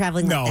great at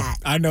traveling No, like that.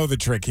 I know the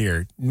trick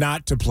here.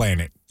 Not to plan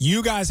it.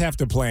 You guys have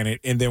to plan it,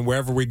 and then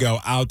wherever we go,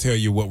 I'll tell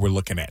you what we're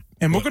looking at.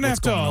 And we're What- going to have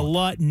what's to going on.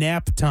 allot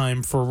nap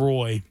time for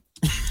Roy.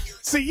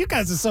 See, you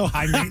guys are so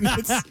high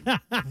maintenance.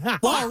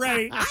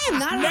 Already. I am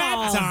not at Nap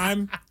all.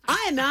 time.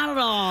 I am not at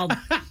all.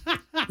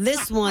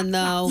 This one,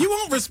 though. You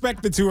won't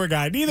respect the tour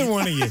guide. Neither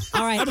one of you.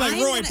 All right, I'm like, I'm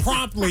Roy, gonna-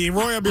 promptly.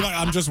 Roy will be like,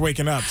 I'm just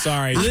waking up.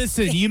 Sorry.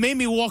 Listen, you made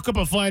me walk up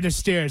a flight of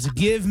stairs.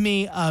 Give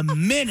me a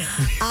minute.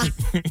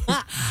 It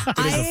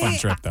is a fun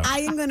trip, though. I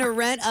am going to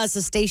rent us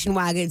a station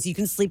wagon so you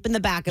can sleep in the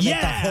back of it the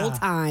Yeah. whole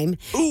time.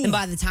 Ooh. And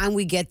by the time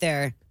we get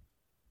there,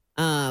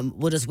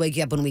 we'll just wake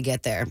you up when we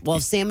get there. We'll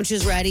have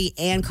sandwiches ready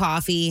and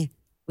coffee.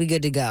 We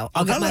good to go.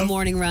 I'll get my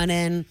morning run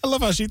in. I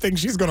love how she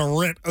thinks she's going to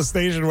rent a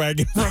station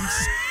wagon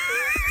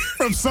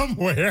from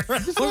somewhere.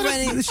 We're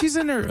running. She's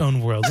in her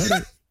own world. Let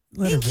her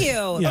Thank be.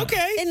 you. Yeah.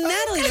 Okay. In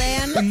Natalie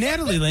Land. In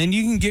Natalie Land,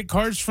 you can get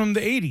cars from the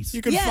 80s.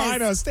 You can Yes.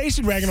 find a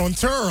station wagon on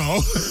Turo.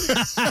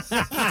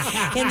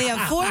 And they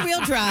have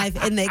 4-wheel drive,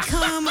 and they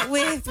come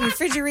with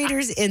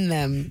refrigerators in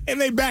them. and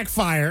they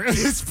backfire.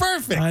 It's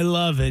perfect. I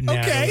love it,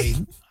 Natalie. Okay.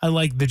 I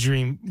like the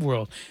dream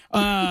world.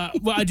 Well,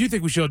 I do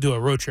think we should do a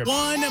road trip.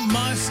 One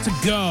must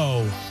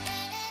go.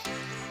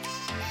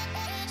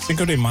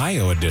 Cinco de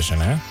Mayo edition,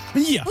 huh?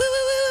 Yeah. Woo,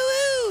 woo,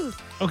 woo, woo,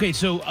 woo. Okay,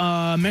 so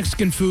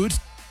Mexican food,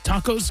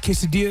 tacos,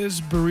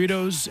 quesadillas,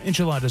 burritos,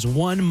 enchiladas.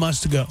 One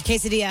must go.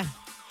 Quesadilla.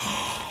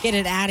 Get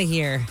it out of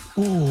here.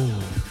 Ooh,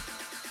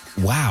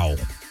 Wow.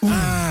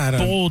 I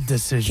don't- bold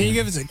decision. Can you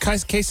give us a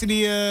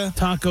quesadilla?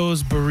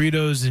 Tacos,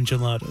 burritos,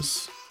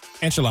 enchiladas.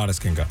 Enchiladas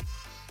can go.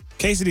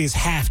 Quesadillas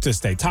have to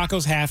stay.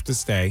 Tacos have to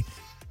stay.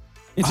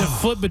 It's a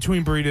flip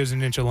between burritos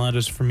and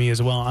enchiladas for me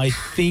as well. I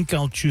think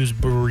I'll choose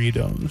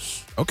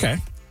burritos. Okay.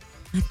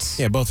 What?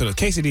 Yeah, both of those.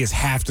 Quesadillas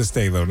have to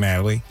stay, though,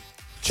 Natalie.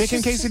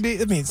 Chicken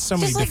quesadilla? I mean, so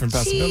many Just like different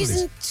cheese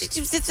possibilities. and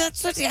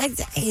that's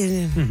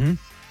what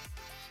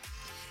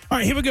All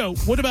right, here we go.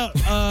 What about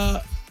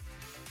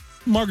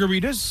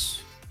margaritas,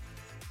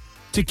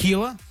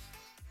 tequila,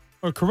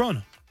 or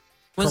Corona?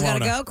 One's got to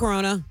Corona. go.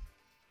 Corona.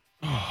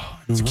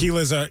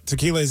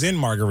 Tequila is in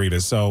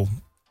margaritas, so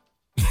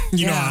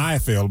you know Yeah. how I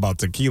feel about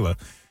tequila.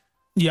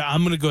 Yeah,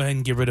 I'm going to go ahead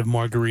and get rid of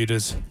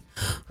margaritas.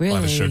 Really? A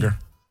lot of sugar.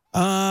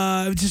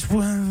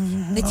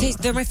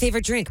 They're my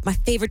favorite drink. My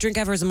favorite drink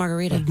ever is a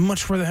margarita. I'd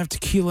much rather have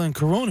tequila and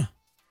Corona.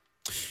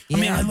 I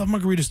mean, I love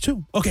margaritas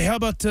too. Okay, how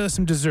about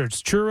some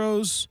desserts?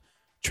 Churros,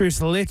 tres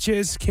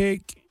leches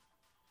cake,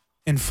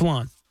 and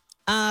flan.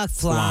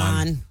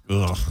 Flan.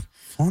 Ugh.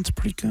 Flan's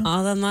pretty good.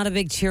 I'm not a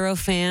big churro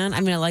fan.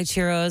 I mean, I like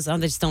churros. I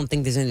just don't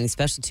think there's anything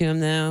special to them,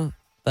 though.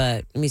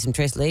 But give me some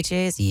tres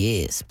leches.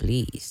 Yes,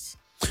 please.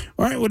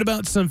 All right, what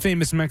about some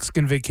famous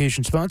Mexican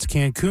vacation spots?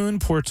 Cancun,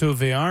 Puerto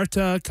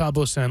Vallarta,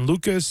 Cabo San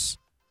Lucas.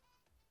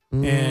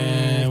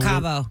 And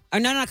Cabo. Or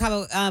no, not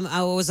Cabo.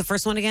 What was the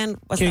first one again?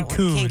 What's that one?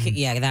 Cancun.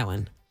 Yeah, that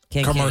one.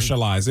 Cancun.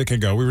 Commercialized. It can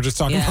go. We were just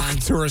talking Yeah.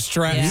 about tourist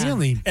traps. Yeah.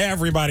 Really?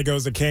 Everybody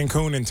goes to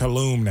Cancun and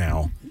Tulum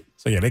now.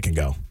 So, yeah, they can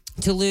go.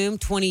 Tulum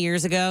 20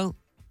 years ago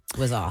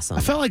was awesome.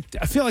 I feel like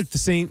the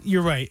same.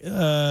 You're right.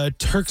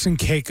 Turks and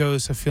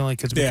Caicos. I feel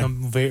like it's Yeah.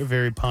 become very,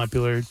 very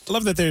popular. I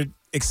love that they're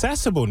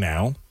accessible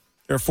now.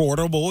 They're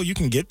affordable. You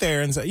can get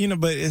there, and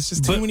but it's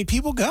just too many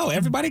people go.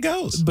 Everybody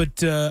goes.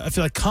 But I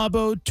feel like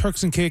Cabo,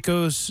 Turks and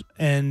Caicos,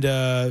 and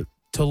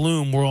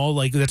Tulum were all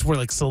like that's where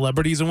like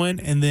celebrities went,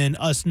 and then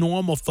us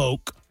normal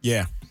folk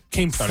Yeah.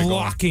 came Started going.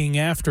 flocking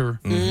after.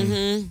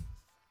 Mm-hmm.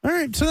 All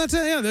right, so that's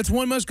that's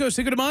one must go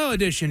Cinco de Mayo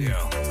edition.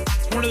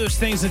 It's one of those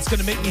things that's going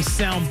to make me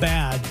sound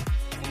bad.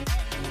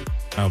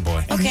 Oh,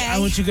 boy. Okay. I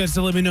want you guys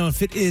to let me know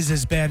if it is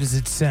as bad as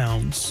it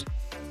sounds.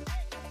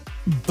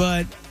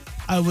 But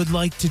I would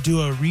like to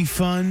do a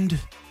refund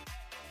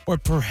or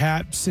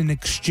perhaps an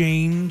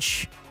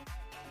exchange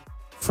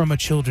from a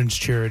children's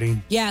charity.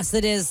 Yes,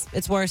 it is.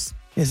 It's worse.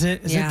 Is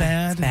it? Is it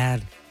bad? It's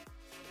bad.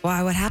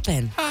 Why? What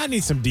happened? I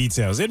need some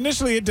details.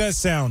 Initially, it does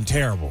sound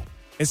terrible.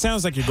 It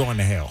sounds like you're going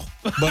to hell.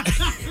 But,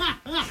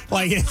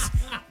 like,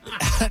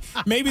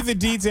 Maybe the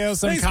details,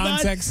 some Thanks, bud.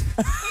 context.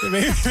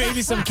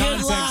 maybe some Good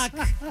context. luck.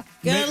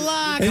 Good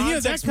luck. And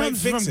Context might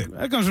fix it.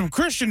 that comes from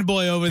Christian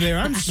boy over there.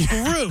 I'm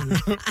screwed.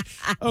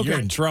 You're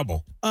in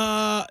trouble.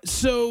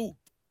 So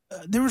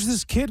there was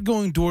this kid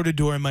going door to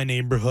door in my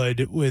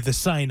neighborhood with a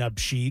sign-up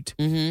sheet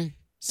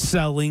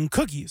selling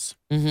cookies.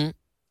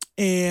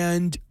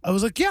 And I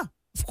was like, yeah,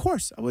 of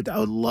course. I would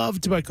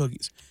love to buy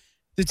cookies.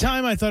 The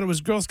time I thought it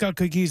was Girl Scout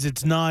cookies.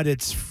 It's not.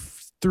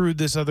 It's through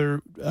this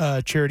other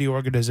charity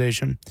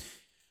organization.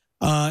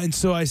 And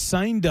so I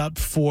signed up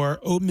for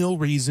oatmeal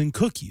raisin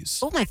cookies.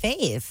 Oh, my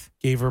fave.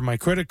 Gave her my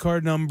credit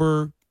card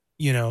number.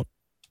 You know, it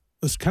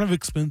was kind of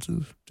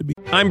expensive to be.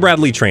 I'm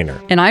Bradley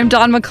Trainer. And I'm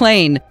Don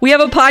McClain. We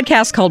have a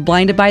podcast called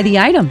Blinded by the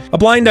Item. A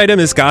blind item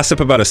is gossip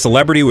about a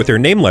celebrity with their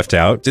name left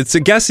out. It's a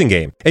guessing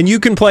game, and you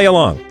can play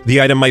along. The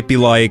item might be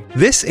like,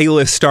 this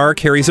A-list star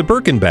carries a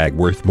Birkin bag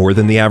worth more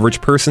than the average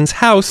person's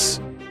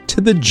house to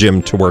the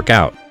gym to work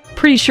out.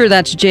 Pretty sure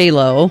that's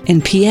J-Lo.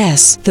 And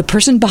P.S. the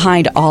person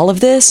behind all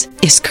of this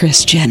is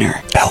Kris Jenner,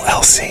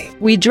 LLC.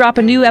 We drop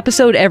a new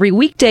episode every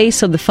weekday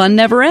so the fun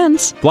never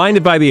ends.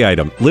 Blinded by the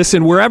Item.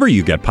 Listen wherever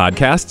you get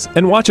podcasts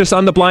and watch us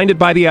on the Blinded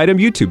by the Item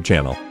YouTube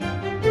channel.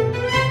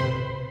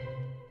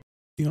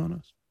 Be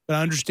honest, but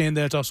I understand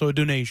that it's also a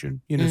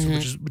donation, you know,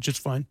 which is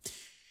fine.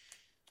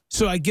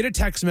 So I get a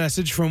text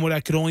message from what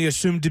I could only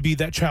assume to be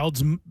that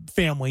child's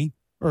family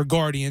or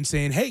guardian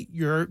saying, "Hey,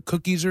 your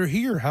cookies are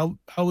here. How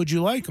would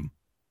you like them?"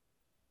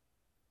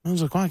 I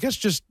was like, well, I guess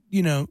just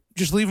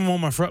leave them on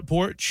my front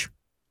porch.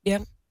 Yeah.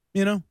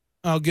 You know,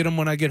 I'll get them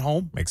when I get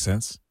home. Makes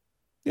sense.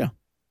 Yeah.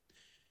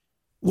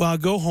 Well, I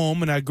go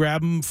home and I grab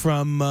them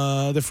from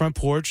the front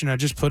porch and I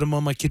just put them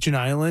on my kitchen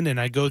island and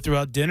I go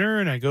throughout dinner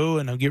and I go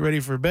and I'll get ready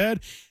for bed.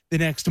 The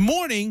next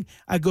morning,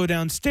 I go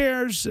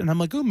downstairs and I'm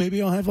like, oh,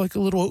 maybe I'll have like a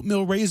little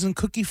oatmeal raisin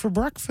cookie for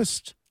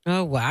breakfast.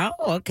 Oh, wow.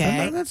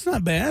 Okay. And that's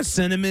not bad.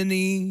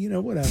 Cinnamony,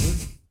 whatever.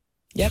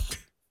 Yep.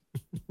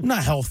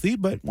 Not healthy,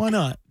 but why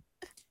not?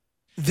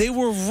 They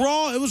were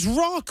raw. It was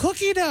raw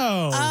cookie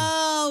dough.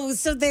 Oh,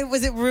 so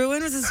was it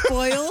ruined? Was it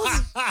spoiled?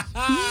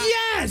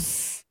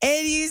 Yes.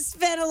 And you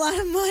spent a lot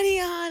of money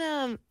on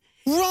them.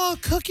 Raw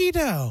cookie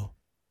dough.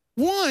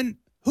 One,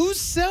 who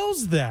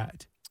sells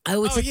that?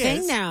 Oh, it's a yeah,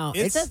 thing now.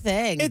 It's a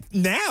thing.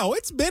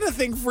 It's been a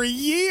thing for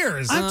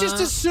years. I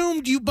just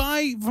assumed you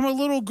buy from a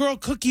little girl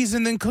cookies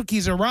and then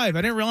cookies arrive.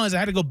 I didn't realize I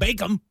had to go bake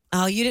them.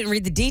 Oh, you didn't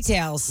read the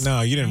details.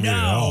 No, you didn't read it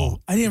at all.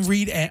 I didn't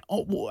read at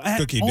all.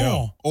 Cookie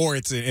dough. Or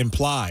it's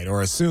implied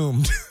or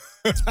assumed.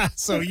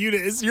 So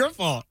it's your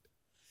fault.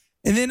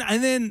 And then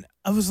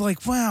I was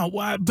like, wow,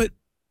 why? But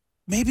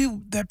maybe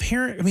the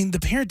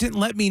parent didn't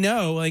let me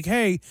know. Like,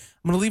 hey,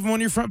 I'm going to leave them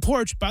on your front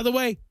porch. By the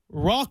way,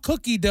 raw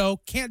cookie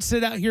dough can't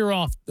sit out here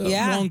a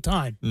long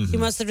time. He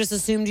must have just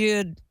assumed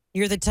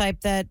you're the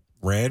type that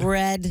read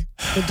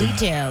the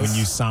details. When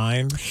you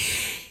signed.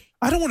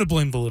 I don't want to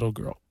blame the little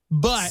girl,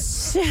 but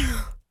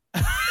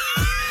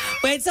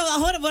wait. So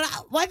hold on.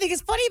 What I think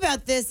is funny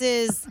about this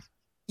is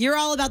you're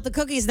all about the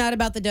cookies, not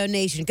about the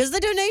donation, because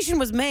the donation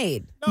was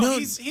made. No,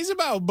 he's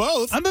about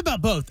both. I'm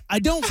about both. I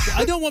don't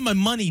want my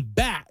money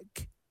back.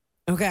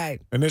 Okay.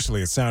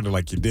 Initially, it sounded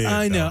like you did.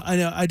 I know.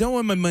 I don't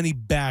want my money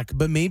back,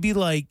 but maybe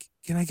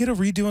can I get a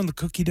redo on the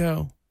cookie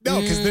dough? No,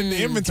 because then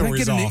the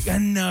inventory's off. I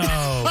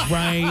know,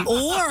 right?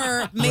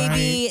 Or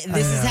maybe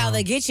this is how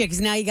they get you, because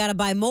now you got to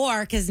buy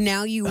more, because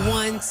now you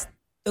want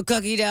the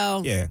cookie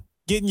dough. Yeah.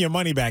 Getting your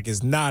money back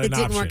is not an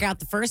option. It didn't work out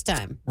the first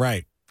time.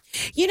 Right.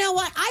 You know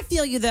what? I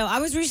feel you, though. I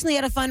was recently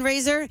at a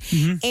fundraiser,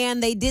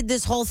 and they did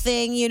this whole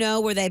thing,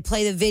 where they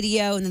play the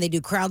video, and then they do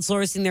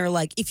crowdsourcing. They're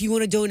like, if you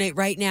want to donate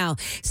right now,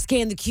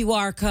 scan the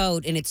QR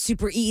code, and it's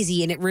super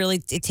easy, and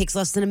it takes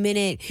less than a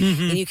minute,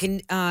 and you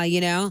can,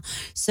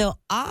 So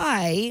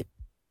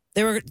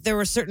there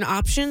were certain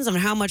options on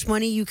how much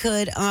money you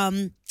could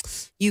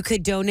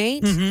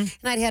donate, and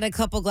I'd had a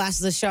couple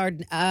glasses of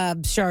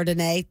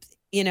Chardonnay,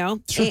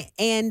 Sure.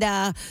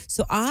 and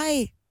so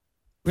I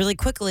really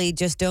quickly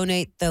just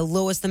donate the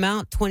lowest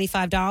amount,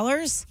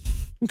 $25.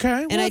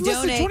 Okay. And I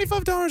donate.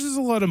 $25 is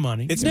a lot of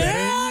money. It's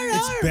better.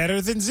 It's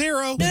better than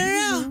zero.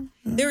 No.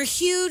 There are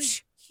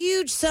huge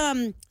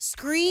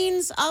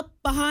screens up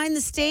behind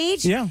the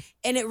stage. Yeah.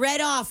 And it read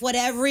off what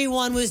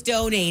everyone was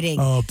donating.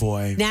 Oh,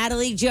 boy.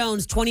 Natalie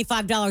Jones,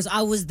 $25.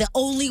 I was the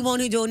only one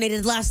who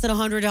donated less than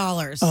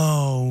 $100.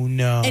 Oh,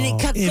 no. And it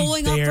kept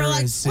going up for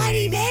like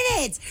 20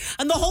 minutes.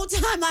 And the whole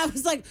time I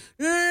was like,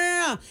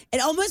 no.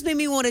 It almost made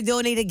me want to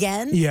donate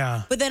again.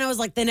 Yeah. But then I was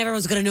like, then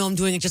everyone's going to know I'm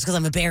doing it just because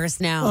I'm embarrassed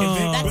now.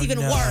 Oh, That's even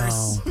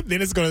worse.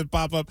 Then it's going to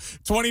pop up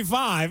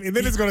 25, and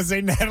then it's going to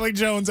say Natalie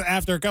Jones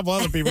after a couple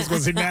other people. It's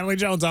going to say Natalie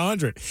Jones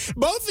 100.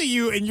 Both of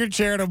you and your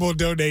charitable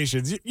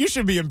donations, you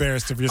should be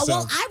embarrassed of yourself.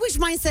 Well, I wish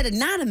mine said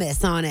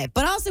anonymous on it,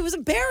 but also it was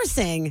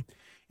embarrassing.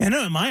 I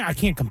know I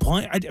can't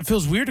complain. It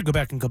feels weird to go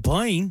back and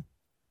complain.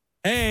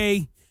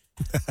 Hey,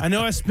 I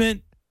know I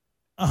spent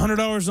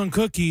 $100 on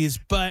cookies,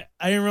 but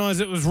I didn't realize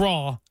it was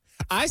raw.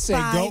 I say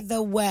By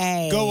the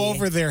way, go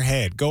over their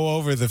head. Go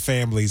over the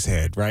family's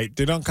head, right?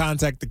 They don't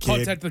contact the kid.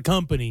 Contact the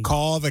company.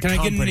 Call the Can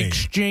company. I get an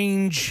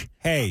exchange?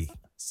 Hey,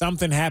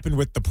 something happened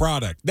with the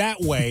product. That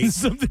way,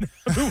 Something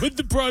happened with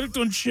the product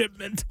on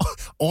shipment.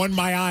 on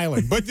my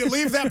island. But you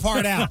leave that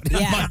part out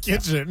in my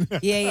kitchen.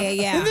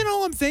 Yeah. And then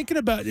all I'm thinking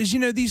about is,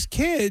 these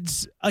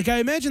kids, like I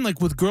imagine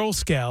like with Girl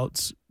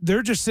Scouts,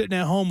 they're just sitting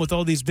at home with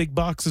all these big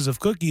boxes of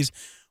cookies.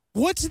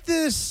 What's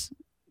this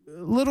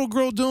little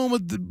girl doing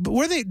with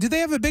do they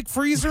have a big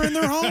freezer in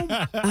their home?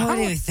 I didn't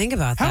even think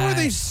about that. How are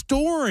they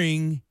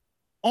storing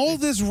all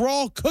this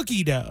raw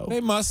cookie dough?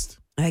 They must.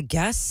 I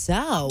guess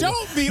so.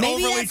 Don't be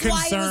Maybe overly that's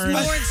concerned.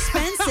 why it was more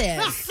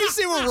expensive. You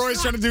see what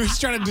Roy's trying to do? He's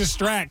trying to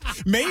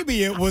distract.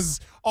 Maybe it was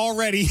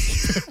already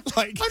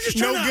like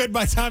no good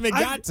by the time it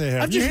got to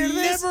him. I've just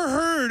never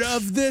heard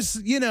of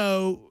this,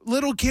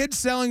 little kids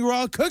selling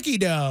raw cookie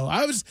dough.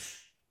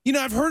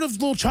 I've heard of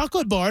little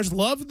chocolate bars.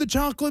 Love the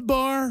chocolate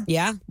bar.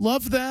 Yeah.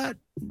 Love that.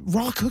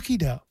 Raw cookie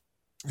dough.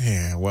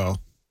 Yeah, well.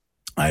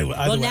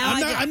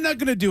 I'm not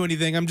going to do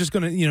anything. I'm just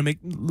going to,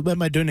 let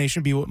my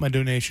donation be what my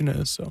donation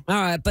is. So.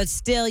 All right, but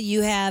still,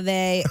 you have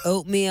a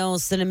oatmeal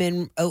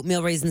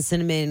raisin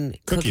cinnamon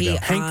cookie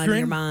on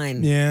your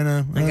mind. Yeah,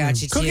 no. I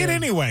got you too. Cook it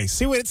anyway.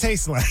 See what it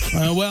tastes like.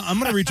 Well, I'm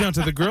going to reach out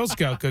to the Girl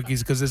Scout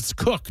cookies because it's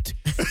cooked.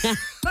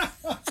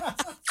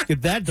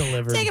 Get that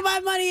delivered. Taking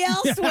my money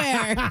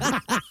elsewhere.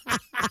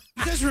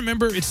 You guys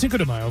remember, it's Cinco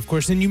de Mayo, of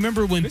course, and you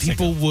remember when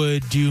people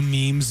would do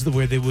memes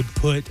where they would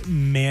put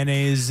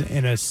mayonnaise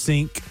in a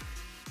sink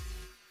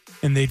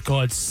and they'd call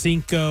it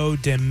Cinco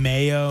de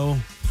Mayo.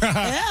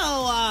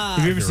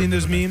 Have you ever seen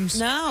those memes?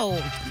 No.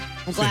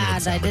 I'm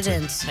glad I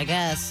didn't, I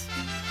guess.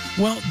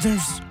 Well,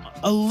 there's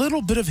a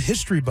little bit of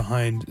history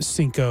behind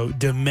Cinco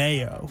de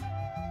Mayo.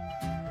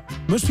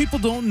 Most people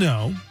don't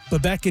know,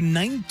 but back in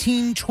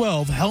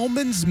 1912,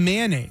 Hellmann's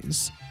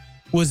mayonnaise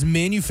was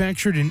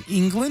manufactured in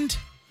England,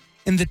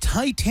 and the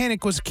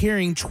Titanic was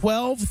carrying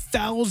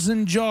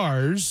 12,000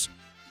 jars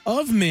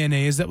of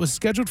mayonnaise that was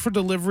scheduled for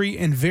delivery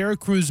in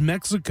Veracruz,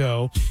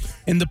 Mexico,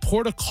 and the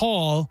port of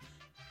call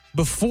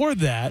before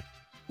that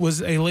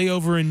was a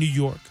layover in New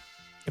York,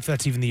 if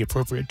that's even the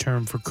appropriate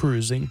term for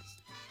cruising.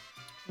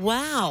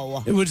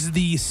 Wow. It was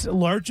the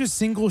largest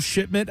single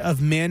shipment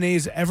of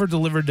mayonnaise ever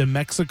delivered to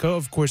Mexico.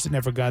 Of course, it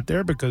never got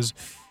there because,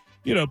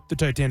 the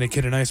Titanic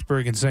hit an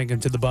iceberg and sank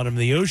into the bottom of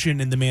the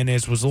ocean, and the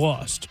mayonnaise was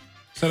lost.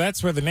 So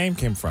that's where the name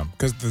came from,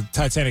 because the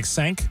Titanic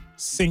sank.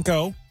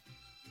 Cinco.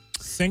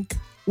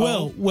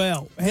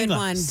 Well, hang on.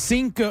 One.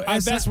 Cinco.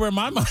 That's where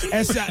my mind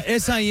is.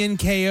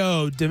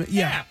 Sinko.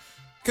 Yeah.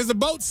 Because the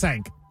boat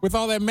sank with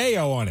all that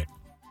mayo on it.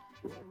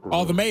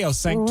 All the mayo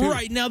sank too.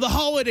 Right. Now, the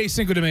holiday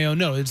Cinco de Mayo,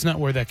 no, it's not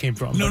where that came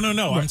from. No. Right.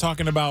 I'm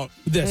talking about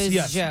This, It was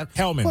yes. a joke.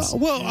 Hellmann's.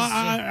 Well,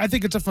 I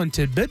think it's a fun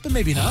tidbit, but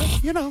maybe not,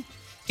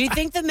 Do you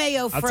think the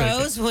mayo take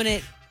froze when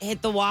it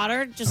hit the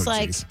water, just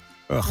like jeez.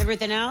 Ugh.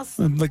 everything else?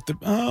 Like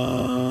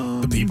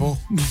The people.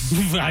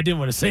 I didn't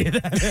want to say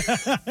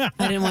that.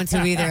 I didn't want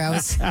to either. I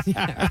was.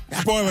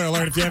 Spoiler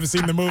alert if you haven't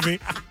seen the movie.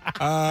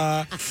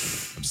 I'm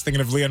just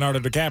thinking of Leonardo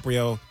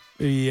DiCaprio.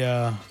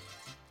 Yeah.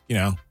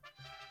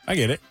 I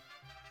get it.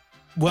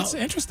 Well, That's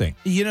interesting.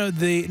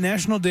 The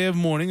National Day of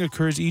Mourning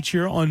occurs each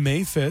year on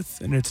May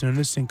 5th, and it's known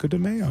as Cinco de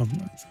Mayo.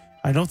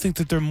 I don't think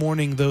that they're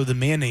mourning, though, the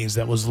mayonnaise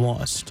that was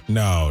lost.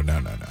 No.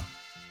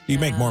 You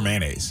make more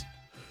mayonnaise.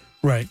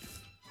 Right.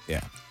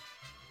 Yeah.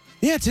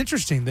 Yeah, it's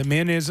interesting that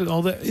mayonnaise and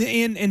all that.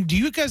 And do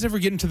you guys ever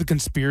get into the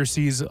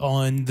conspiracies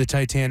on the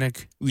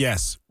Titanic?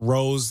 Yes.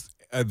 Rose,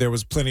 there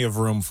was plenty of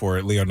room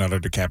for Leonardo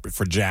DiCaprio,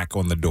 for Jack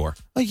on the door.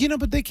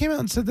 But they came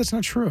out and said that's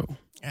not true.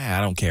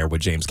 I don't care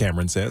what James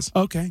Cameron says.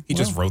 Okay. He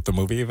just wrote the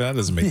movie. That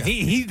doesn't make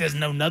He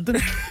doesn't know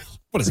nothing.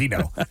 What does he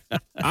know?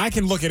 I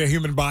can look at a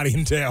human body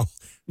and tell.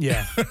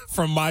 Yeah.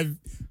 From my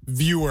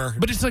viewer.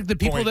 But it's like the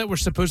people that were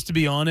supposed to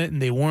be on it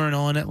and they weren't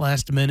on it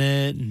last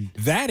minute. And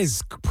that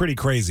is pretty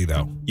crazy,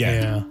 though.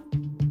 Yeah.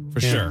 For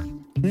sure.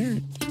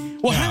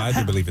 Well, yeah, I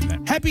do believe in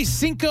that. Happy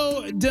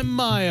Cinco de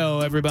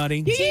Mayo,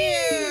 everybody.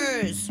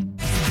 Cheers.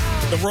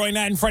 The Roy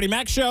Nat and Freddie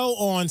Mac Show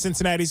on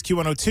Cincinnati's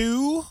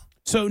Q102.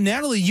 So,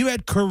 Natalie, you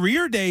had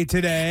career day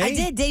today. I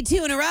did, day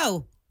 2 in a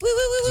row.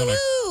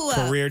 Woo.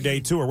 Career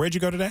day tour. Where'd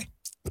you go today?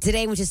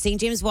 Today went to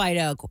St. James White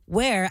Oak,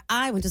 where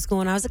I went to school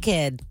when I was a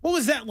kid. What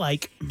was that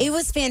like? It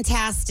was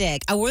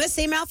fantastic. I wore the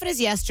same outfit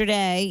as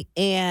yesterday,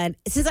 and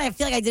since I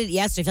feel like I did it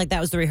yesterday, I feel like that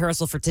was the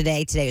rehearsal for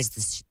today. Today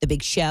was the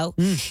big show.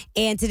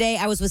 And today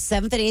I was with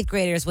 7th and 8th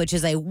graders, which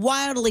is a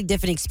wildly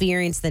different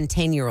experience than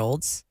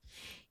 10-year-olds.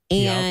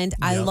 And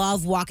I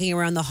love walking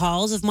around the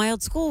halls of my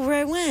old school where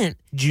I went.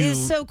 It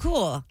was so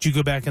cool. Did you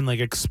go back and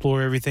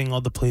explore everything, all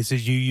the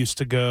places you used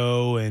to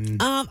go? And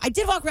I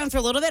did walk around for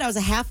a little bit. I was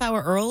a half hour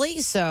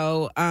early,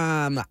 so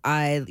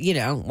I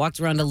walked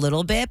around a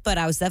little bit, but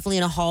I was definitely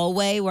in a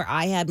hallway where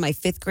I had my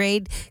 5th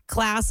grade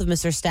class of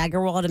Mr.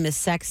 Staggerwald and Miss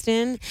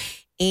Sexton.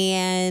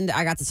 And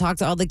I got to talk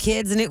to all the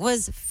kids, and it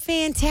was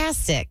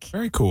fantastic.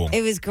 Very cool.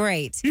 It was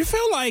great. You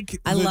feel like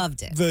I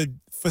loved it. The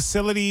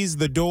facilities,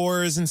 the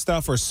doors and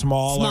stuff are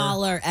smaller.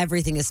 Smaller.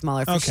 Everything is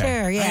smaller for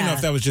sure. Yeah. I don't know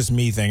if that was just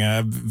me thing.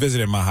 I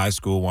visited my high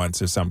school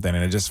once or something,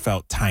 and it just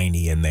felt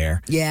tiny in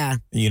there. Yeah.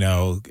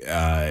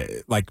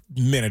 Like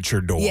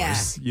miniature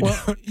doors. Yeah.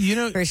 You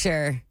know? For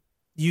sure.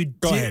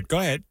 Go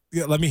ahead.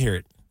 Yeah, let me hear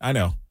it. I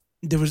know.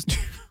 There was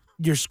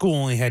your school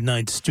only had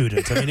 9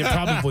 students. I mean, it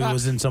probably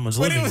was in someone's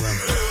living room.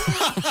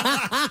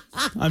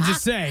 I'm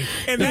just saying.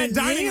 And that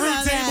dining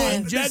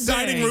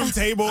room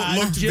table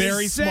looked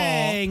very small.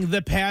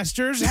 The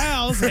pastor's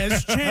house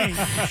has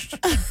changed.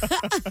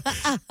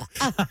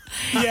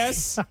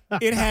 Yes,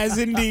 it has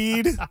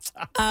indeed.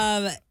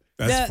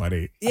 That's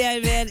funny. Yeah,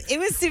 man. It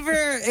was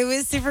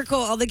super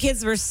cool. All the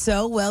kids were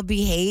so well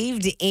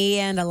behaved,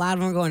 and a lot of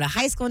them are going to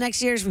high school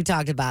next year. So we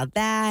talked about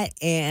that,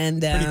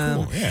 and pretty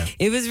cool. Yeah,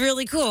 it was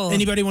really cool.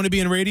 Anybody want to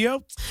be in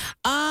radio?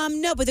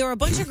 No, but there were a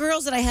bunch of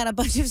girls that I had a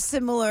bunch of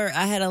similar.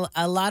 I had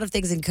a lot of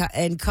things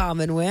in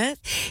common with.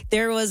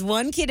 There was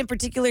one kid in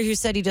particular who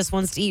said he just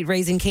wants to eat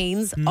Raisin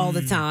Canes all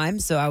the time.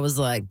 So I was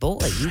like, boy,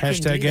 you can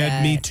do that.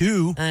 Add me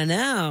too. I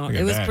know.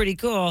 It was pretty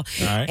cool.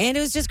 Right. And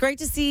it was just great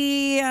to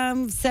see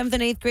 7th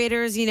and 8th graders,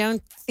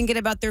 thinking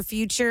about their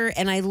future.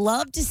 And I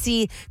love to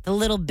see the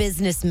little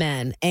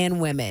businessmen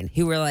and women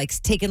who were like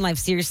taking life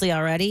seriously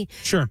already.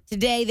 Sure.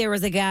 Today, there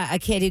was a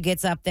kid who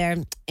gets up there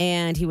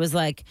and he was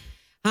like,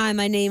 hi,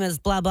 my name is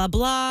blah, blah,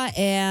 blah.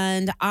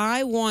 And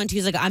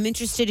he's like, I'm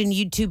interested in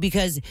YouTube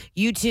because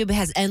YouTube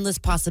has endless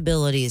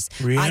possibilities.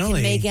 Really? I can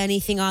make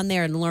anything on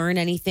there and learn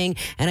anything.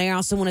 And I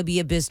also want to be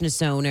a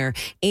business owner.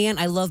 And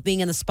I love being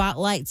in the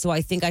spotlight. So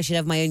I think I should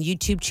have my own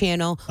YouTube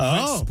channel,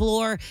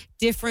 explore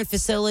different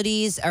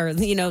facilities or,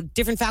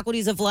 different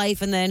faculties of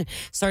life and then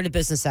start a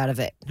business out of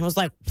it. I was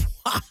like,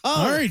 wow.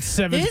 All right,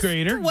 7th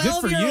grader. Good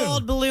for you.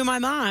 12-year-old blew my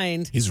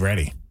mind. He's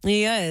ready.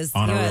 He is.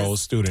 Honor roll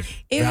student.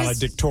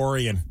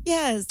 Valedictorian.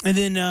 Yes. And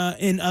then,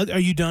 are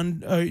you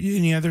done?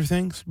 Any other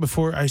things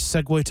before I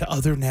segue to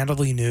other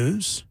Natalie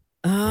news?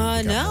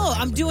 No,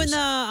 I'm doing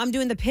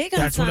the pig on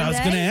That's Sunday. what I was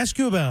going to ask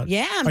you about.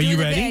 Yeah, Are you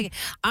the ready? pig.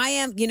 I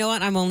am. You know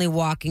what? I'm only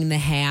walking the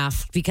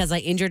half because I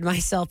injured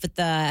myself at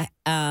the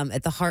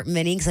heart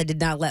mini because I did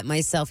not let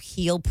myself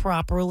heal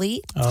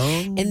properly.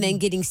 Oh. And then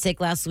getting sick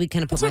last week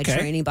kind of put my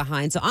training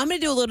behind. So I'm going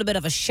to do a little bit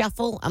of a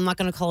shuffle. I'm not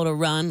going to call it a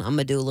run. I'm going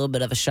to do a little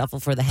bit of a shuffle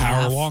for the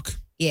half. Power walk.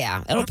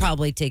 Yeah, it'll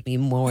probably take me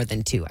more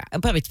than 2 hours.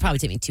 It'll probably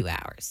take me 2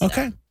 hours. So,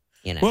 Okay.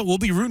 Well, we'll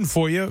be rooting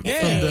for you from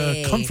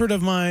the comfort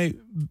of my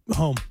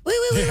home. Woo,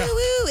 woo, woo, woo,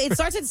 woo. It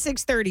starts at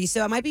 6:30,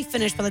 so I might be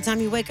finished by the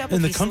time you wake up.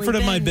 In the comfort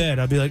of my bed,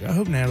 I'll be like, I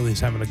hope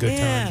Natalie's having a good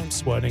time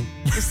sweating.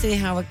 We'll see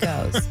how it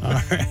goes. All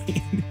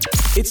right.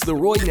 It's the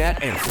Roy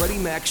Nat and Freddie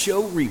Mac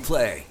Show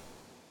replay.